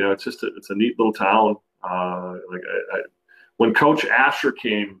 it's a neat little town. When Coach Asher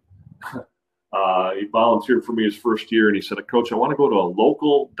came, he volunteered for me his first year, and he said, "Coach, I want to go to a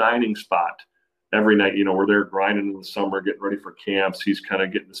local dining spot every night. We're there grinding in the summer, getting ready for camps. He's kind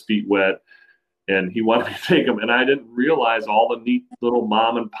of getting his feet wet, and he wanted me to take him." And I didn't realize all the neat little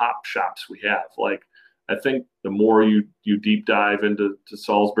mom and pop shops we have. I think the more you deep dive into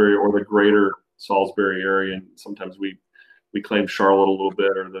Salisbury or the greater Salisbury area, and sometimes we we claim Charlotte a little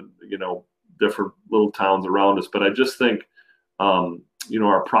bit, or the different little towns around us. But I just think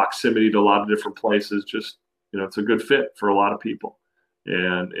our proximity to a lot of different places, just it's a good fit for a lot of people.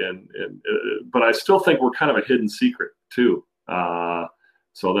 And but I still think we're kind of a hidden secret too.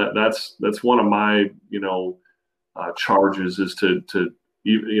 So that's one of my charges, is to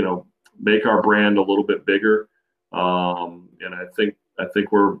make our brand a little bit bigger. And I think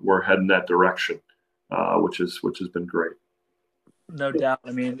we're heading that direction, which has been great. No doubt.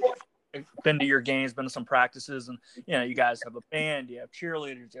 I mean, I've been to your games, been to some practices, and you guys have a band, you have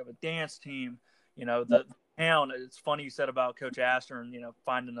cheerleaders, you have a dance team. The town. It's funny you said about Coach Astor and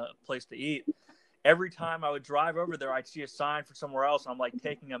finding a place to eat. Every time I would drive over there, I'd see a sign for somewhere else, and I'm like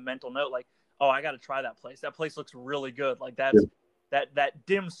taking a mental note, like, oh, I got to try that place. That place looks really good. Like that's that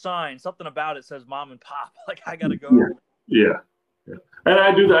dim sign, something about it says mom and pop. Like I got to go. Yeah. And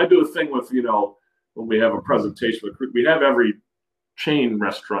I do a thing with when we have a presentation we have every chain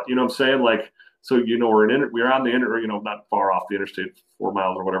restaurant. You know what I'm saying? Like, so we're on the not far off the interstate, 4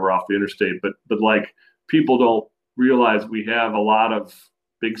 miles or whatever off the interstate, but like people don't realize we have a lot of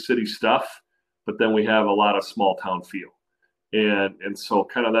big city stuff, but then we have a lot of small town feel, and so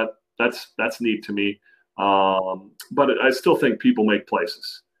kind of that's neat to me. But I still think people make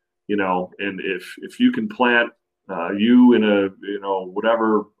places, and if you can plant you in a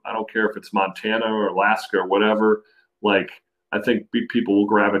whatever, I don't care if it's Montana or Alaska or whatever, like I think people will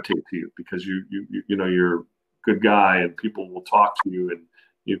gravitate to you because you're a good guy, and people will talk to you, and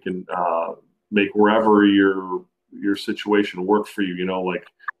you can make wherever your situation work for you.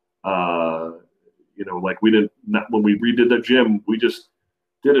 Like we didn't, when we redid the gym, we just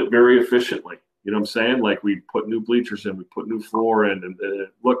did it very efficiently. You know what I'm saying? Like we put new bleachers in, we put new floor in, and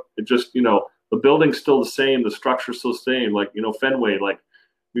look, it just the building's still the same, the structure's still the same. Like Fenway, like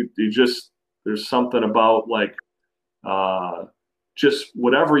there's something about like just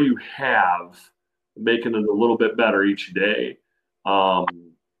whatever you have, making it a little bit better each day,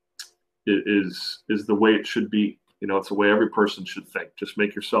 is the way it should be. It's the way every person should think. Just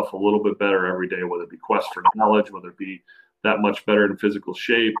make yourself a little bit better every day, whether it be quest for knowledge, whether it be that much better in physical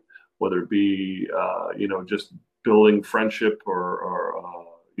shape, whether it be just building friendship or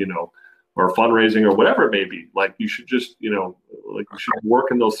fundraising or whatever it may be. Like you should just you should work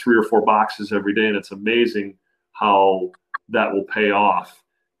in those 3 or 4 boxes every day, and it's amazing how that will pay off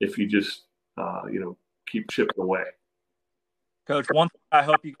if you just keep chipping away. Coach, one thing I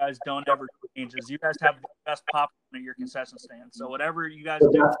hope you guys don't ever change is you guys have the best popcorn at your concession stand. So whatever you guys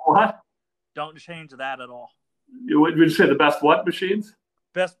do, don't change that at all. Would you say the best what machines?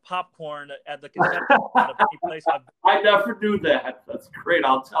 Best popcorn at the concession stand of any place I've been. I never do that. That's great.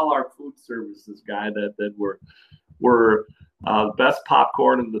 I'll tell our food services guy that we're best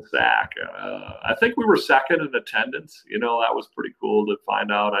popcorn in the SAC. I think we were second in attendance. That was pretty cool to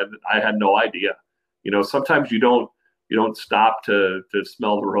find out. I had no idea. Sometimes you don't stop to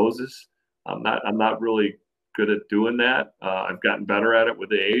smell the roses. I'm not really good at doing that. I've gotten better at it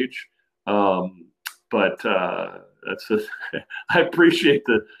with age. But I appreciate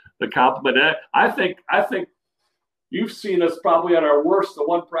the compliment. I think you've seen us probably at our worst. The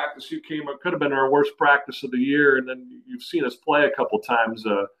one practice you came, it could have been our worst practice of the year, and then you've seen us play a couple times.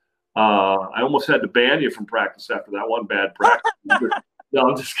 I almost had to ban you from practice after that one bad practice. No,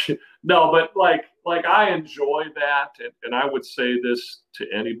 I'm just kidding. No, but like I enjoy that, and I would say this to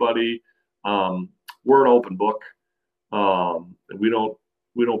anybody: we're an open book, and we don't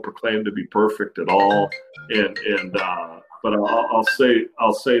proclaim to be perfect at all. But I'll say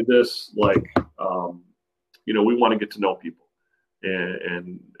this: we want to get to know people,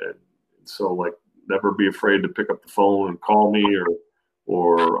 and so never be afraid to pick up the phone and call me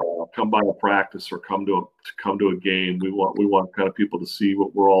or come by a practice or come to a game. We want kind of people to see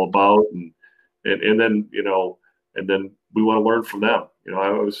what we're all about, and then we want to learn from them. I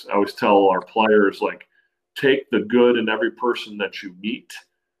always tell our players, take the good in every person that you meet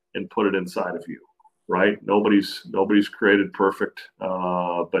and put it inside of you. Right? Nobody's created perfect,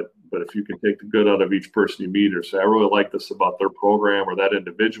 but if you can take the good out of each person you meet, or say, I really like this about their program or that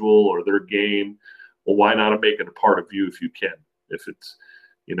individual or their game, well, why not make it a part of you if you can? If it's,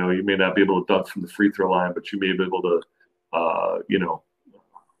 you may not be able to dunk from the free throw line, but you may be able to,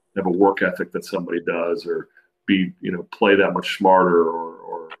 have a work ethic that somebody does, or be, play that much smarter,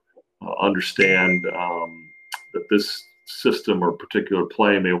 or understand that this system or particular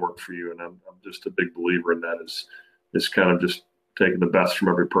play may work for you. And I'm just a big believer in that, is kind of just taking the best from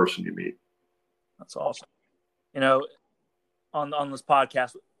every person you meet. That's awesome. On this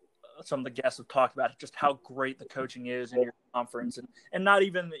podcast, some of the guests have talked about just how great the coaching is in your conference, and not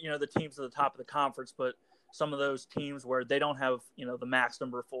even the teams at the top of the conference, but some of those teams where they don't have, the max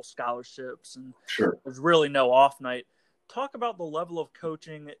number of full scholarships and Sure. there's really no off night. Talk about the level of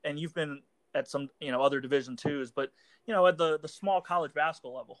coaching, and you've been at some, other Division twos, but, at the small college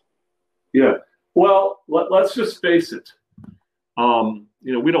basketball level. Yeah. Well, let's just face it.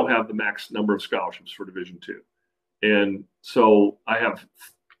 We don't have the max number of scholarships for Division two. And so I have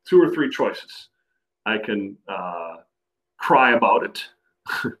 2 or 3 choices. I can cry about it.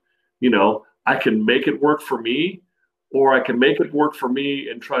 I can make it work for me, or I can make it work for me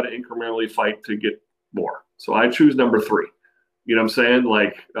and try to incrementally fight to get more. So I choose number 3. You know what I'm saying?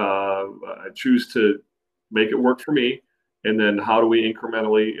 Like I choose to make it work for me, and then how do we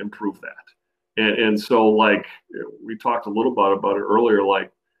incrementally improve that? And so, like, we talked a little bit about it earlier,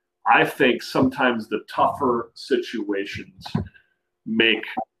 like, I think sometimes the tougher situations make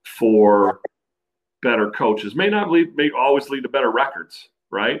for better coaches. May always lead to better records,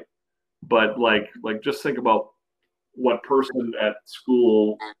 right? But like just think about what person at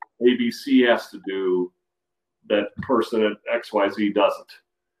school ABC has to do that person at XYZ doesn't,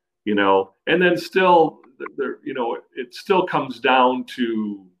 and then still there, it still comes down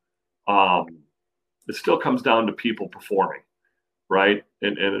to people performing, right?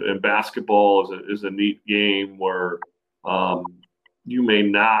 And basketball is a neat game where you may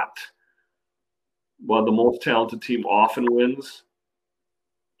not. Well, the most talented team often wins.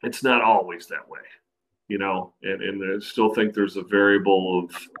 It's not always that way, and I still think there's a variable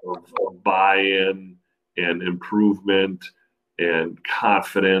of buy-in and improvement and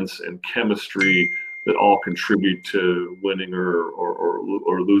confidence and chemistry that all contribute to winning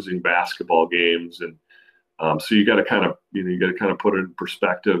or losing basketball games. And so you got to kind of put it in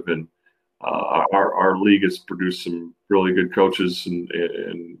perspective. And our league has produced some really good coaches.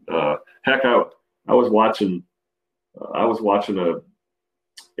 And heck, I was watching a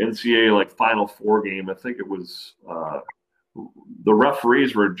NCAA like Final Four game. I think it was the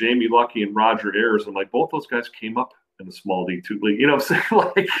referees were Jamie Luckey and Roger Ayers, and like both those guys came up in the small D2 league. You know what I'm saying?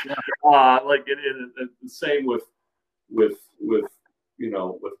 Like, yeah. The same with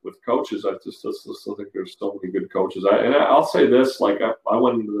coaches. I still think there's so many good coaches. I'll say this: like I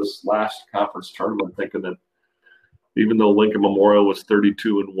went into this last conference tournament thinking that even though Lincoln Memorial was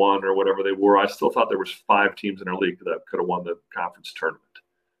 32-1 or whatever they were, I still thought there was 5 teams in our league that could have won the conference tournament.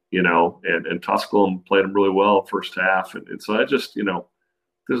 And Tusculum played them really well first half, and so I just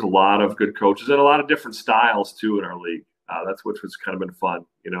there's a lot of good coaches and a lot of different styles too in our league. That's which has kind of been fun.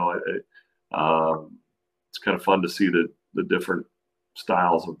 It's kind of fun to see the different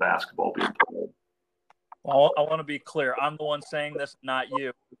styles of basketball being played. Well, I want to be clear. I'm the one saying this, not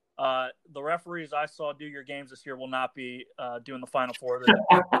you. The referees I saw do your games this year will not be doing the Final Four.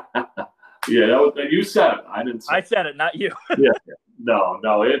 Yeah, you said it. I didn't say I said it, not you. Yeah. No,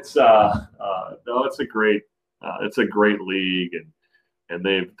 it's it's a great league, and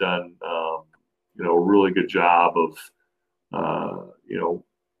they've done a really good job of I've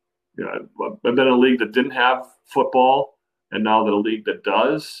been in a league that didn't have football, and now that a league that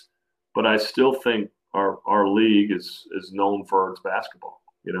does, but I still think our league is known for its basketball,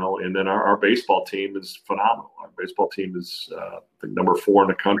 and then our baseball team is phenomenal. Our baseball team is I think number 4 in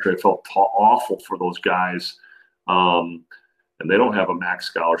the country. I felt awful for those guys. And they don't have a max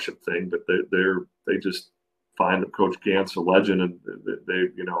scholarship thing, but they just find that Coach Gant's a legend, and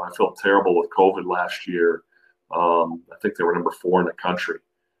I felt terrible with COVID last year. I think they were number 4 in the country,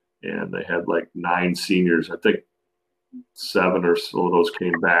 and they had like 9 seniors. I think 7 or so of those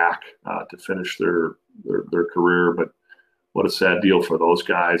came back to finish their career. But what a sad deal for those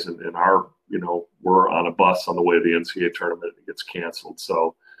guys. And we're on a bus on the way to the NCAA tournament. It gets canceled.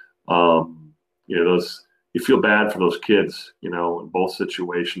 So you feel bad for those kids, in both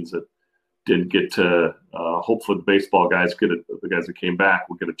situations that didn't get to. Hopefully, the baseball guys the guys that came back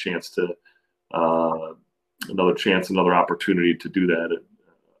will get a chance to another opportunity to do that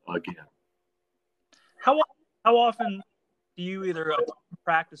again. How often do you either attend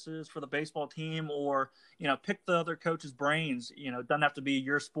practices for the baseball team or pick the other coach's brains? It doesn't have to be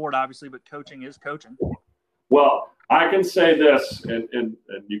your sport, obviously, but coaching is coaching. Well, I can say this, and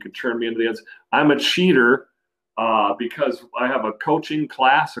you can turn me into the answer. I'm a cheater because I have a coaching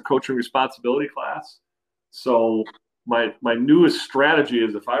class, a coaching responsibility class. So my newest strategy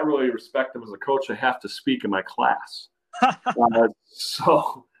is if I really respect them as a coach, I have to speak in my class. No,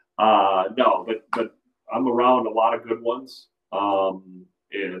 but I'm around a lot of good ones, and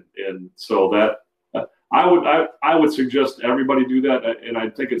so that I would suggest everybody do that, and I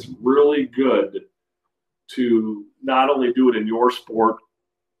think it's really good to not only do it in your sport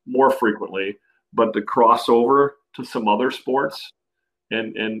more frequently, but to cross over to some other sports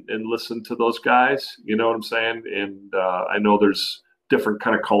and listen to those guys. You know what I'm saying? And I know there's different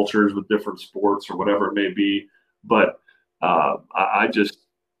kind of cultures with different sports or whatever it may be, but I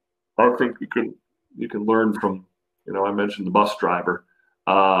think you can learn from, you know, I mentioned the bus driver.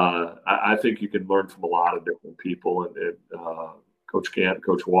 I think you can learn from a lot of different people, and Coach Gant,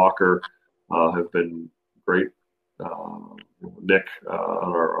 Coach Walker have been great. Nick,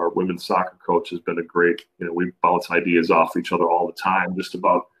 our women's soccer coach, has been a great, you know, we bounce ideas off each other all the time, just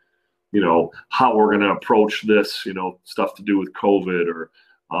about, you know, how we're going to approach this, you know, stuff to do with COVID, or,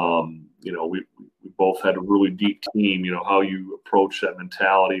 you know, we both had a really deep team, you know, how you approach that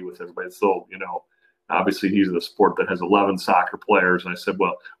mentality with everybody. So, you know, obviously he's in a sport that has 11 soccer players. And I said,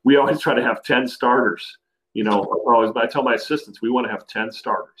 well, we always try to have 10 starters. You know, I tell my assistants, we want to have 10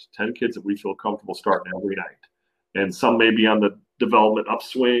 starters, 10 kids that we feel comfortable starting every night. And some may be on the development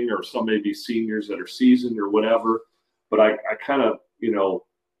upswing, or some may be seniors that are seasoned or whatever. But I kind of, you know,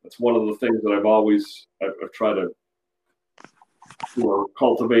 that's one of the things that I've tried to, you know,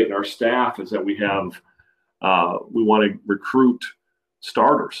 cultivate in our staff, is that we want to recruit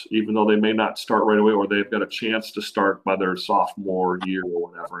starters, even though they may not start right away, or they've got a chance to start by their sophomore year or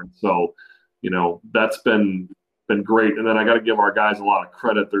whatever. And so, you know, that's been great. And then I got to give our guys a lot of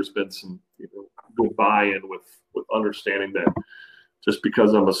credit. There's been some, you know, good buy-in with understanding that just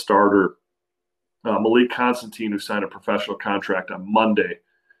because I'm a starter, Malik Constantine, who signed a professional contract on Monday,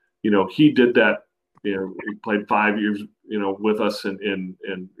 you know, he did that. You know, he played 5 years, you know, with us and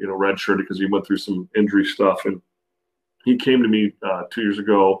you know, redshirt because he went through some injury stuff. And he came to me 2 years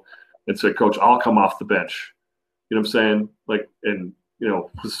ago and said, "Coach, I'll come off the bench." You know what I'm saying? Like, and, you know,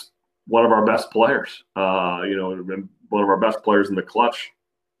 was one of our best players, you know, one of our best players in the clutch.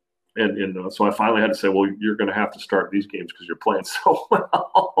 And so I finally had to say, well, you're going to have to start these games because you're playing so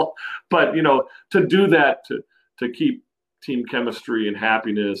well. But, you know, to do that, to keep team chemistry and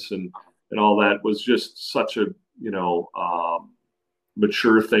happiness and all that was just such a, you know,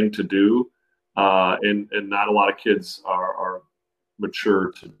 mature thing to do. And not a lot of kids are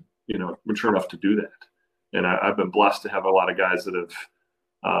mature enough to do that. And I've been blessed to have a lot of guys that have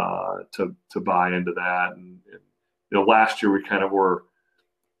to buy into that. And you know, last year we kind of were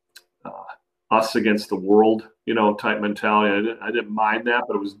us against the world, you know, type mentality. I didn't mind that,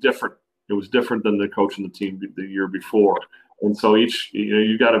 but it was different. It was different than the coaching the team the year before. And so you know,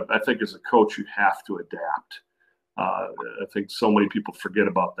 you got to, I think as a coach, you have to adapt. I think so many people forget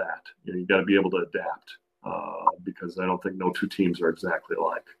about that. You know, you got to be able to adapt because I don't think no two teams are exactly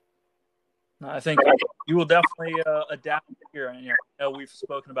alike. I think you will definitely adapt here. And, you know, we've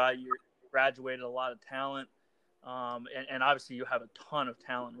spoken about you graduated a lot of talent, and obviously you have a ton of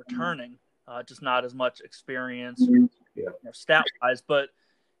talent returning, just not as much experience, you know, stat-wise. But,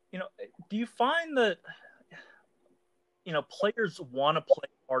 you know, do you find that, you know, players want to play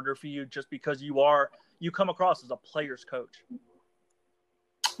harder for you just because you come across as a player's coach?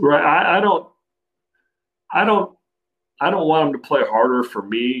 Right. I don't want them to play harder for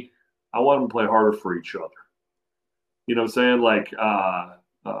me. I want them to play harder for each other. You know what I'm saying? Like, I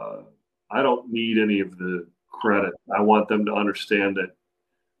don't need any of the credit. I want them to understand that,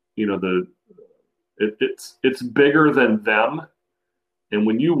 you know, it's bigger than them. And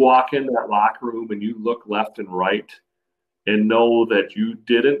when you walk in that locker room and you look left and right and know that you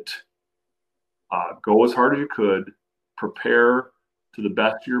didn't go as hard as you could, prepare to the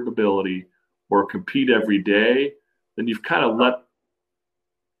best of your ability, or compete every day, then you've kind of let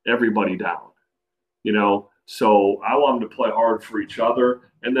everybody down, you know? So I want them to play hard for each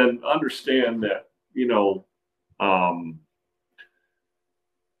other, and then understand that, you know, I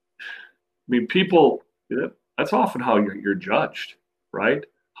mean, people, that's often how you're judged, right?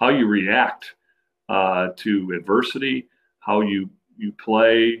 How you react to adversity, how you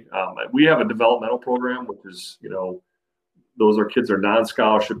play. We have a developmental program, which is, you know, those are kids are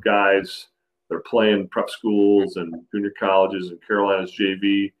non-scholarship guys. They're playing prep schools and junior colleges and Carolina's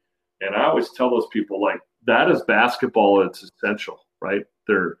JV. And I always tell those people, like, that is basketball. It's essential, right?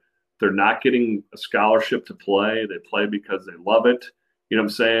 They're not getting a scholarship to play. They play because they love it. You know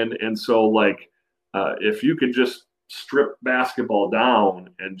what I'm saying? And so, like, if you could just strip basketball down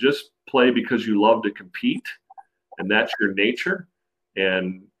and just play because you love to compete, and that's your nature,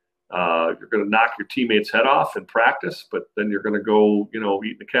 and you're going to knock your teammates' head off in practice, but then you're going to go, you know,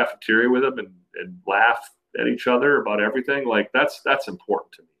 eat in the cafeteria with them and laugh at each other about everything. Like, that's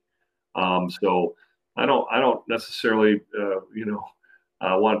important to me. So I don't necessarily, you know,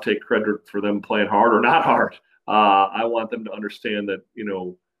 want to take credit for them playing hard or not hard. I want them to understand that, you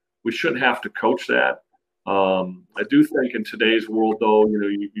know, we shouldn't have to coach that. I do think in today's world, though, you know,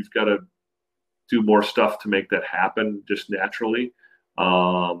 you've got to do more stuff to make that happen just naturally.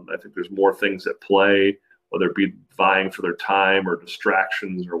 I think there's more things at play, whether it be vying for their time or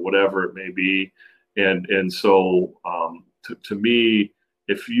distractions or whatever it may be. And so to me,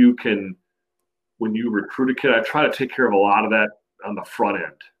 if you can, when you recruit a kid, I try to take care of a lot of that on the front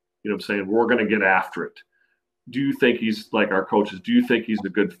end. You know what I'm saying? We're going to get after it. Do you think he's like our coaches? Do you think he's a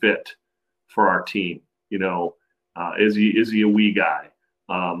good fit for our team? You know, is he a wee guy?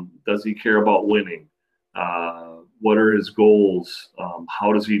 Does he care about winning? What are his goals?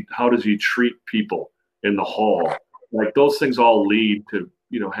 How does he treat people in the hall? Like those things all lead to,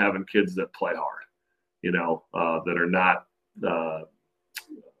 you know, having kids that play hard, you know, that are not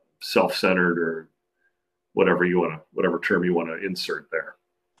self-centered or whatever term you want to insert there.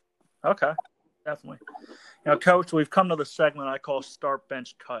 Okay, definitely. Now, Coach, we've come to the segment I call start,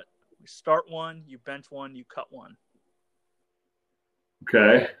 bench, cut. We start one, you bench one, you cut one.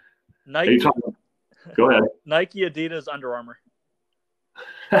 Okay. Nike. Go ahead. Nike, Adidas, Under Armour.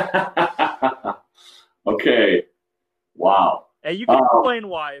 Okay. Wow. Hey, you can explain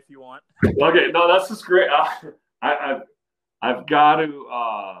why if you want. Okay. No, that's just great. I've got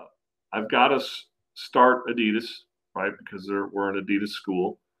to start Adidas, right? Because we're an Adidas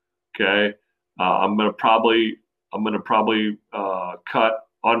school. Okay. I'm gonna probably cut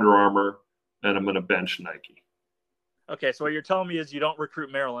Under Armour, and I'm gonna bench Nike. Okay, so what you're telling me is you don't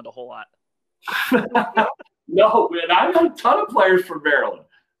recruit Maryland a whole lot. No, man, I've got a ton of players from Maryland.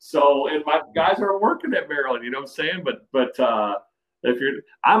 So, and my guys are working at Maryland. You know what I'm saying? But if you're,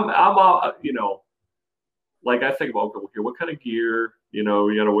 I'm you know, like I think about, okay, what kind of gear, you know,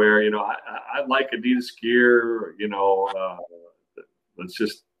 you got to wear. You know, I like Adidas gear. You know, it's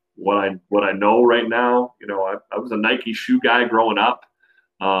just what I know right now. You know, I was a Nike shoe guy growing up.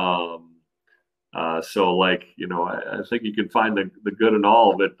 So like, you know, I think you can find the good in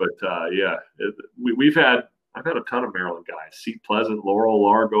all of it, but yeah, I've had a ton of Maryland guys, Seat Pleasant, Laurel,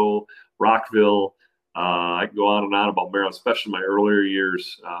 Largo, Rockville. I can go on and on about Maryland, especially in my earlier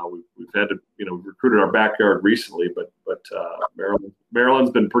years. We've had to, you know, recruited our backyard recently, but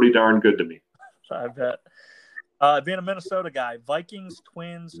Maryland's been pretty darn good to me. I bet. Being a Minnesota guy, Vikings,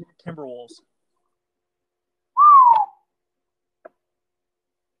 Twins, Timberwolves.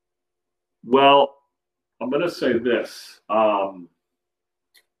 Well, I'm going to say this. I'm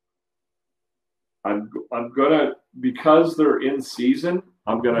going to, because they're in season,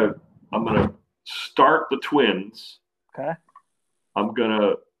 I'm going to start the Twins. Okay. I'm going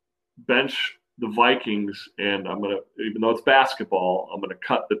to bench the Vikings, and I'm going to, even though it's basketball, I'm going to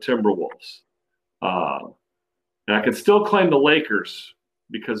cut the Timberwolves. And I can still claim the Lakers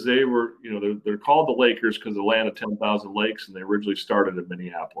because they were, you know, they're called the Lakers because the land of 10,000 lakes, and they originally started in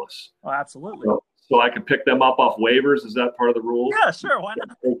Minneapolis. Oh, absolutely. So I can pick them up off waivers. Is that part of the rules? Yeah, sure. Why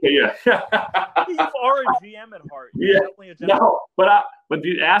not? Okay, yeah. You are a GM at heart. You're definitely a GM. No, but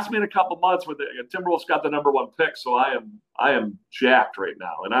you asked me in a couple months when the Timberwolves got the #1 pick, so I am jacked right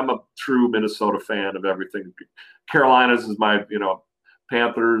now, and I'm a true Minnesota fan of everything. Carolinas is my, you know,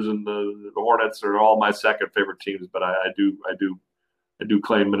 Panthers and the Hornets are all my second favorite teams, but I do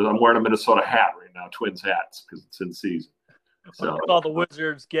claim I'm wearing a Minnesota hat right now, Twins hats, because it's in season. When I saw the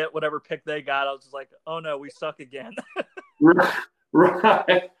Wizards get whatever pick they got, I was just like, oh no, we suck again.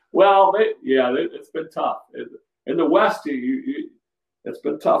 Right. Well, it's been tough. In the West, it's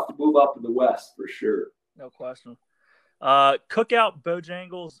been tough to move up in the West for sure. No question. Cookout,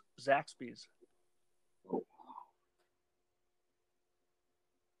 Bojangles, Zaxby's.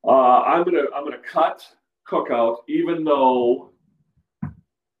 I'm gonna cut Cookout, even though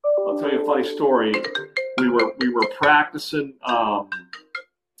I'll tell you a funny story. We were practicing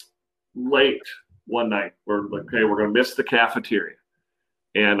late one night. We're like, okay, we're gonna miss the cafeteria,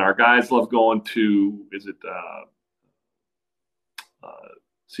 and our guys love going to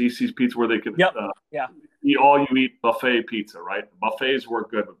CC's Pizza, where they can eat all you eat buffet pizza, right? Buffets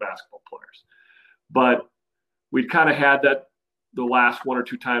work good with basketball players, but we kind of had that the last one or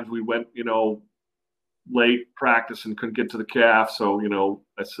two times we went, you know, late practice and couldn't get to the calf. So, you know,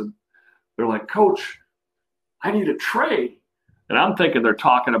 I said, they're like, Coach, I need a tray. And I'm thinking they're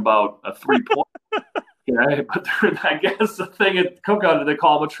talking about a 3-point. Okay? But I guess the thing at Cookout, they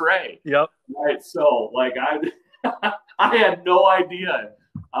call them a tray. Yep. Right. So, like, I had no idea.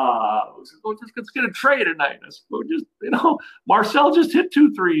 Let's get a tray tonight. I said, well, just, you know, Marcel just hit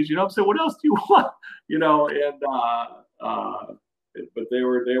 2 threes. You know what I'm saying? What else do you want? You know, and but they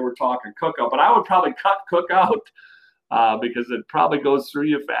were talking Cookout. But I would probably cut Cookout because it probably goes through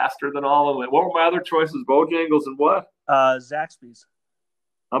you faster than all of them. What were my other choices? Bojangles and what? Zaxby's.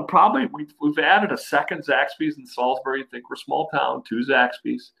 I'm probably we've added a second Zaxby's in Salisbury. I think we're a small town. 2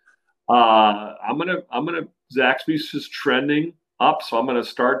 Zaxby's. I'm gonna Zaxby's is trending. up, so I'm going to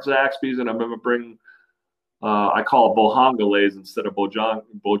start Zaxby's, and I'm going to bring I call it Bohongalays instead of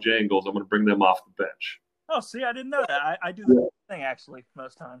Bojangles. I'm going to bring them off the bench. Oh, see, I didn't know that. I do the same thing actually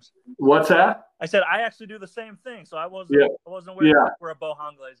most times. What's that? I said I actually do the same thing, so I wasn't aware that we're a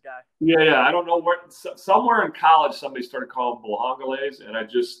Bohonglays guy. Yeah. I don't know where. Somewhere in college, somebody started calling them Bohongalays, and it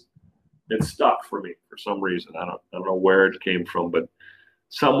stuck for me for some reason. I don't know where it came from, but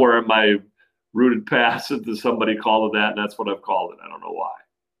somewhere in my rooted past, somebody called it that, and that's what I've called it. I don't know why.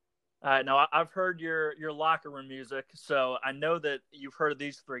 All right, now I've heard your locker room music, so I know that you've heard of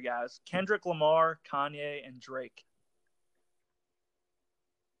these three guys: Kendrick Lamar, Kanye, and Drake.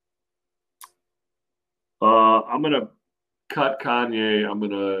 I'm gonna cut Kanye. I'm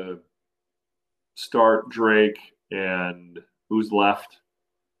gonna start Drake, and who's left?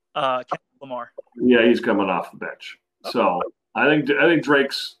 Kendrick Lamar. Yeah, he's coming off the bench. Okay. So I think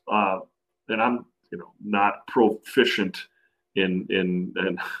Drake's, and I'm not proficient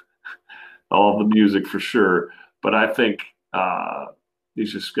in all the music for sure, but I think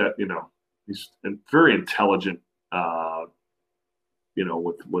he's just got he's very intelligent, with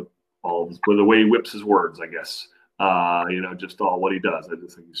the way he whips his words, I guess. Just all what he does. I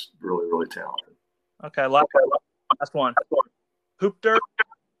just think he's really, really talented. Okay, last one. Hoop dirt,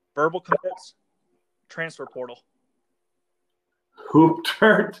 verbal commits, transfer portal. Hoop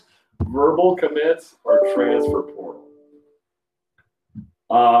dirt, verbal commits, or transfer portal.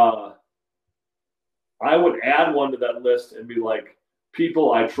 I would add one to that list and be like,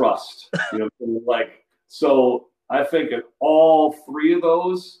 people I trust. So I think in all three of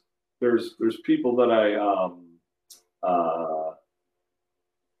those, there's people that I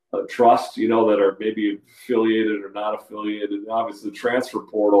trust, that are maybe affiliated or not affiliated. And obviously, the transfer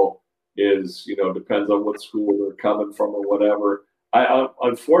portal is, depends on what school they're coming from or whatever. I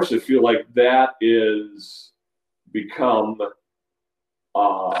unfortunately feel like that is become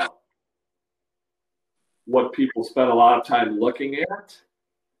what people spend a lot of time looking at.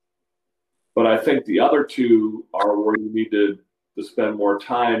 But I think the other two are where you need to spend more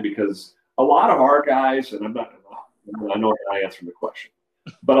time, because a lot of our guys, and I know I answered the question,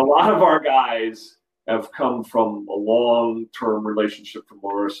 but a lot of our guys have come from a long-term relationship from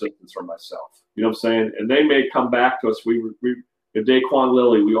our assistants or myself. You know what I'm saying? And they may come back to us. Daquan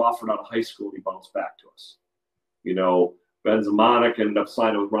Lilly, we offered out of high school, and he bounced back to us. Ben Zamanek ended up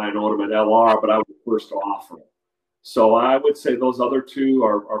signing with Ryan Odom at LR, but I was the first to offer him. So I would say those other two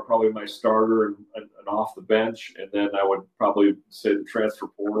are probably my starter and off the bench. And then I would probably say the transfer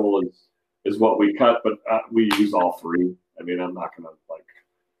portal is what we cut, but we use all three. I mean, I'm not going to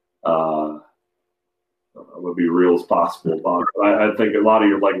I'm going to be real as possible about it. I think a lot of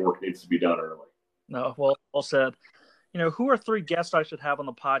your legwork needs to be done early. No, well said. Who are three guests I should have on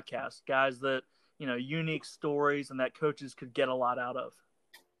the podcast? Guys that, unique stories and that coaches could get a lot out of.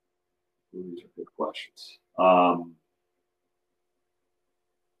 These are good questions. I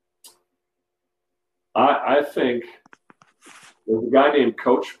think there's a guy named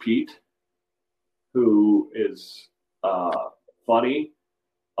Coach Pete who is funny,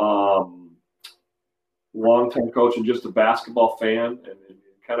 long-time coach and just a basketball fan, and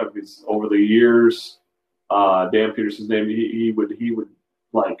kind of is over the years. Dan Peterson's name. He would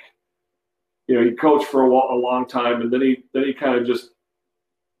like, he coached for a long time, and then he kind of just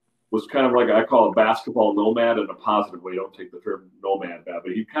was kind of like, I call it basketball nomad in a positive way. Don't take the term nomad bad,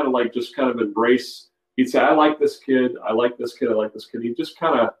 but he kind of like just kind of embrace. He'd say, I like this kid. I like this kid. I like this kid. He just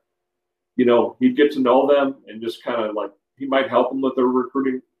kind of, he'd get to know them and just kind of like, he might help them with their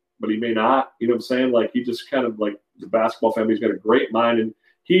recruiting, but he may not. You know what I'm saying? Like, he just kind of like the basketball family. He's got a great mind, and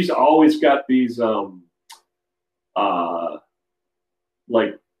he's always got these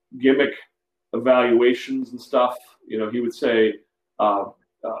like gimmick evaluations and stuff. He would say,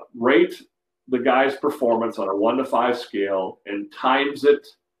 rate the guy's performance on a 1 to 5 scale and times it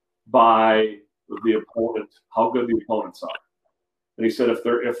by the opponent, how good the opponents are. And he said, if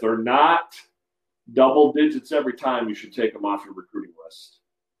they're not double digits every time, you should take them off your recruiting list.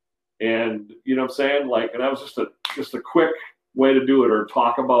 And you know what I'm saying? Like, and that was just a quick way to do it, or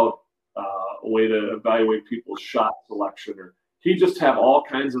talk about a way to evaluate people's shot selection. Or he just have all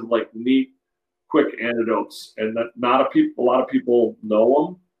kinds of like neat, quick anecdotes, and that a lot of people know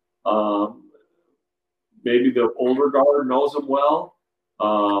him. Maybe the older guard knows him well,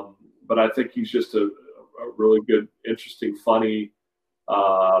 but I think he's just a really good, interesting, funny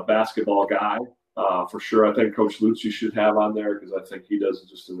basketball guy for sure. I think Coach Lucci should have on there, because I think he does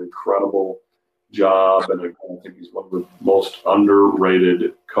just an incredible job, and I think he's one of the most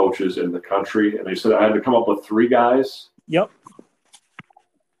underrated coaches in the country. And they said I had to come up with 3 guys. Yep.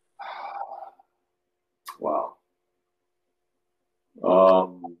 Wow. I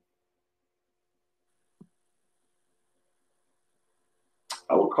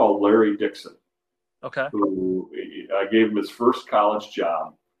will call Larry Dixon. Okay. Who I gave him his first college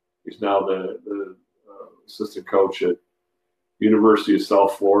job. He's now the assistant coach at University of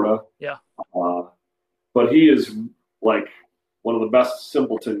South Florida. Yeah. But he is like one of the best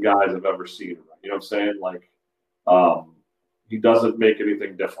simpleton guys I've ever seen. You know what I'm saying? Like, he doesn't make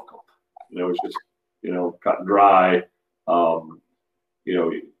anything difficult. It's just, cut and dry.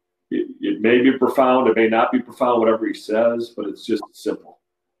 It may be profound, it may not be profound, whatever he says, but it's just simple.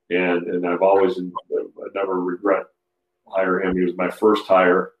 And I've never regret hiring him. He was my first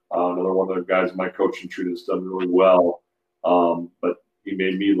hire. Another one of the guys in my coaching tree that's done really well. But he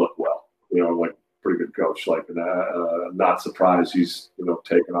made me look well. Like pretty good coach. Like, and I'm not surprised he's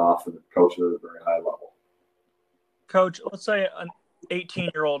taken off and coaching at a very high level. Coach, let's say an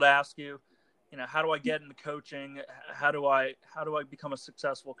 18-year-old asks you, how do I get into coaching? How do I become a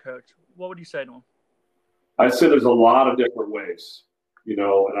successful coach? What would you say to him? I'd say there's a lot of different ways. And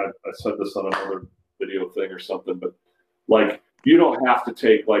I said this on another video thing or something, but like, you don't have to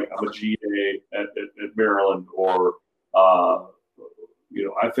take, like, I'm a GA at Maryland or,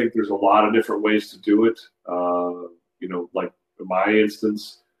 I think there's a lot of different ways to do it. Like in my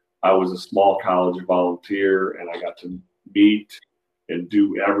instance, I was a small college volunteer and I got to meet and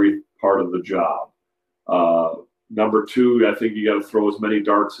do every part of the job. Number two, I think you got to throw as many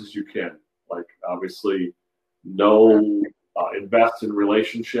darts as you can. Like, obviously, invest in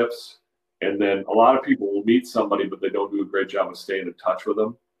relationships. And then a lot of people will meet somebody, but they don't do a great job of staying in touch with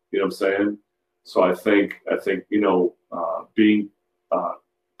them. You know what I'm saying? So I think being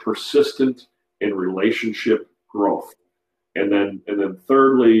persistent in relationship growth, and then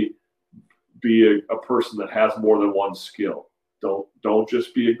thirdly, be a person that has more than one skill. Don't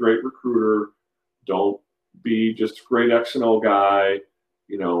just be a great recruiter. Don't be just a great X and O guy.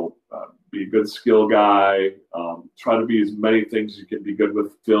 Be a good skill guy. Try to be as many things as you can. Be good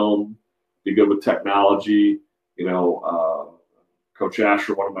with film. Be good with technology. Coach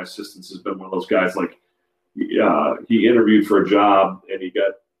Asher, one of my assistants, has been one of those guys. Like, he interviewed for a job and he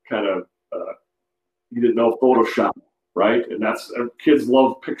got kind of he didn't know Photoshop, right? And that's kids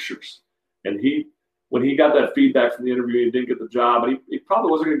love pictures. And when he got that feedback from the interview, he didn't get the job. But he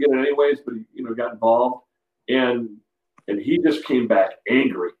probably wasn't going to get it anyways. But he got involved, and he just came back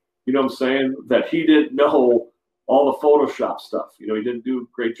angry. You know what I'm saying? That he didn't know all the Photoshop stuff. He didn't do a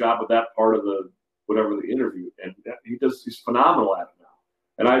great job with that part of the interview, and he's phenomenal at it now.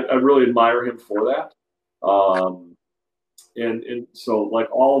 And I really admire him for that. And so, like,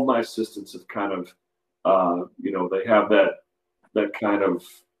 all of my assistants have kind of, they have that kind of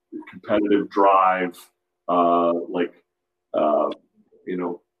competitive drive.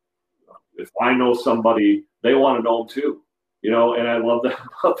 If I know somebody, they want to know them too. And I love that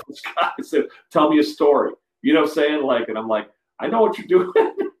about those guys. Say, tell me a story. You know what I'm saying? Like, and I'm like, I know what you're doing.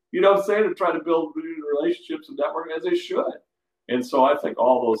 You know what I'm saying? To try to build relationships and networking as they should. And so I think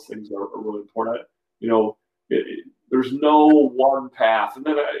all those things are really important. There's no one path. And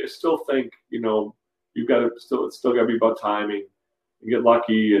then I still think, you've got to it's still got to be about timing and get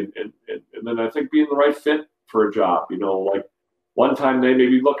lucky. And then I think being the right fit for a job. Like, one time they may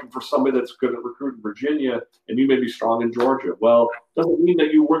be looking for somebody that's good at recruiting in Virginia, and you may be strong in Georgia. Well, it doesn't mean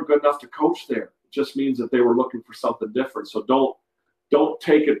that you weren't good enough to coach there. It just means that they were looking for something different. So don't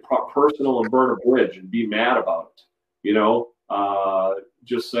take it personal and burn a bridge and be mad about it.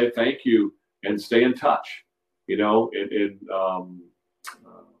 Just say thank you and stay in touch.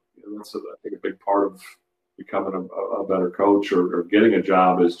 That's I think a big part of becoming a better coach or getting a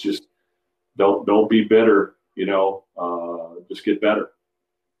job is just don't be bitter. Just get better.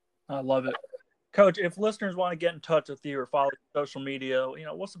 I love it. Coach, if listeners want to get in touch with you or follow social media,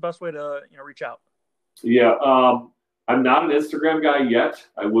 what's the best way to reach out? Yeah, I'm not an Instagram guy yet.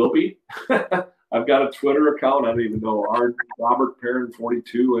 I will be. I've got a Twitter account. I don't even know. Robert Perron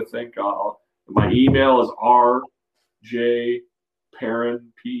 42, I think. My email is rjperron,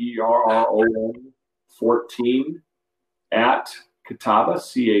 Perron 14 at Catawba,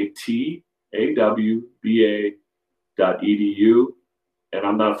 CATAWBA.edu. And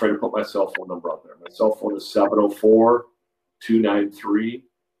I'm not afraid to put my cell phone number out there. My cell phone is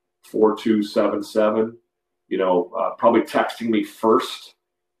 704-293-4277. Probably texting me first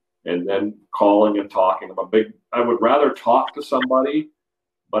and then calling and talking. I would rather talk to somebody,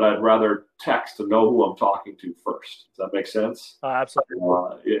 but I'd rather text to know who I'm talking to first. Does that make sense?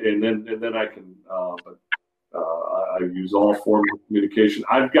 Absolutely. And then I can, I use all forms of communication.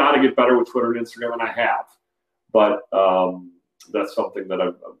 I've got to get better with Twitter and Instagram, and I have. But that's something that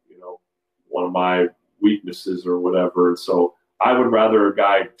I've, one of my weaknesses or whatever. And so I would rather a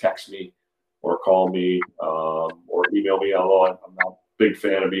guy text me or call me or email me, although I'm not a big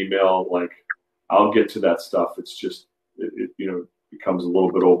fan of email. Like, I'll get to that stuff. It's just, it becomes a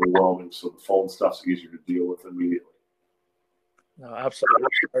little bit overwhelming. So the phone stuff's easier to deal with immediately. No, absolutely.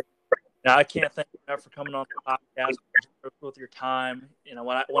 Now, I can't thank you enough for coming on the podcast with your time.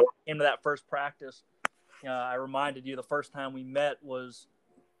 When I came to that first practice, I reminded you the first time we met was,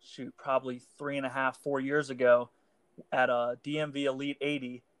 probably 3.5, 4 years ago at a DMV Elite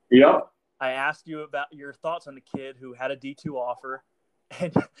 80. Yep. I asked you about your thoughts on the kid who had a D2 offer,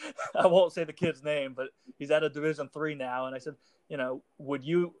 and I won't say the kid's name, but he's at a Division III now. And I said, would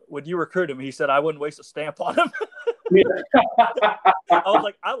you recruit him? He said, I wouldn't waste a stamp on him. Yeah. I was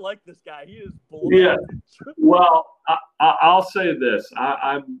like, I like this guy. He is bold. Yeah. Well, I'll say this.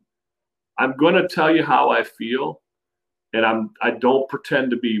 I'm going to tell you how I feel, and I don't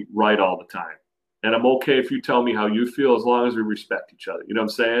pretend to be right all the time. And I'm okay if you tell me how you feel, as long as we respect each other. You know what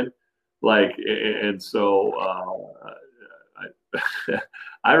I'm saying? Like, and so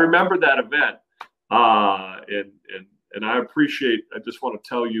I remember that event, and I appreciate. I just want to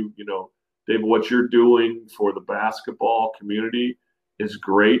tell you, David, what you're doing for the basketball community is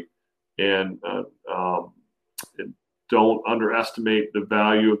great, and don't underestimate the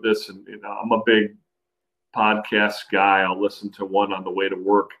value of this. And I'm a big podcast guy. I'll listen to one on the way to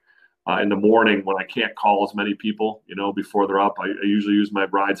work in the morning when I can't call as many people, before they're up. I usually use my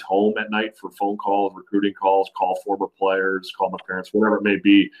rides home at night for phone calls, recruiting calls, call former players, call my parents, whatever it may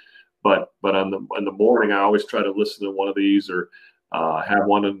be. But in the morning, I always try to listen to one of these or have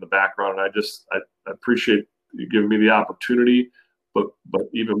one in the background. And I appreciate you giving me the opportunity, but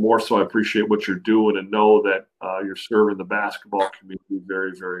even more so, I appreciate what you're doing and know that you're serving the basketball community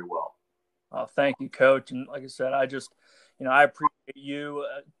very, very well. Thank you, Coach. And like I said, I just, I appreciate you.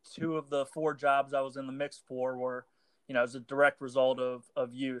 2 of the 4 jobs I was in the mix for were, as a direct result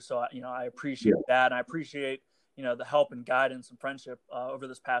of you. So, I appreciate that. And I appreciate, the help and guidance and friendship over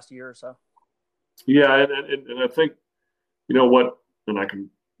this past year or so. Yeah. And I think, what, and I can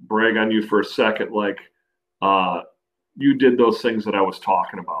brag on you for a second, like you did those things that I was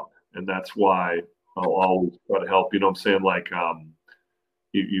talking about. And that's why I'll always try to help. You know what I'm saying? Like,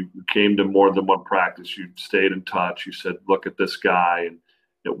 you came to more than one practice. You stayed in touch. You said, look at this guy. And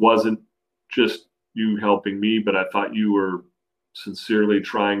it wasn't just you helping me, but I thought you were sincerely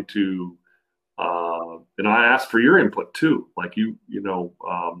trying to, and I asked for your input too. Like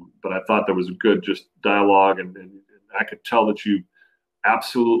but I thought there was a good just dialogue, and I could tell that you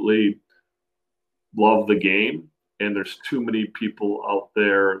absolutely love the game. And there's too many people out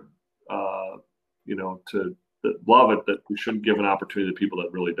there, that love it, that we shouldn't give an opportunity to people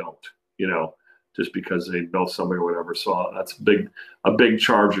that really don't, just because they know somebody or whatever. So that's a big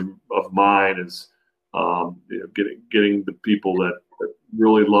charge of mine is, getting the people that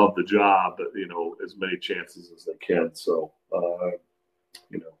really love the job, as many chances as they can. So, that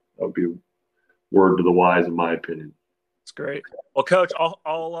would be a word to the wise, in my opinion. That's great. Well, Coach,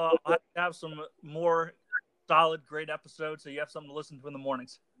 I'll have some more solid, great episodes, so you have something to listen to in the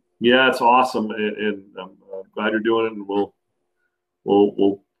mornings. Yeah, it's awesome, and I'm glad you're doing it. And we'll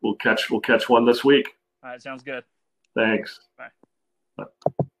catch one this week. All right, sounds good. Thanks. Bye.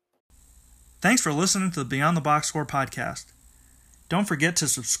 Thanks for listening to the Beyond the Box Score podcast. Don't forget to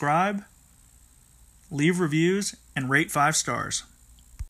subscribe, leave reviews, and rate 5 stars.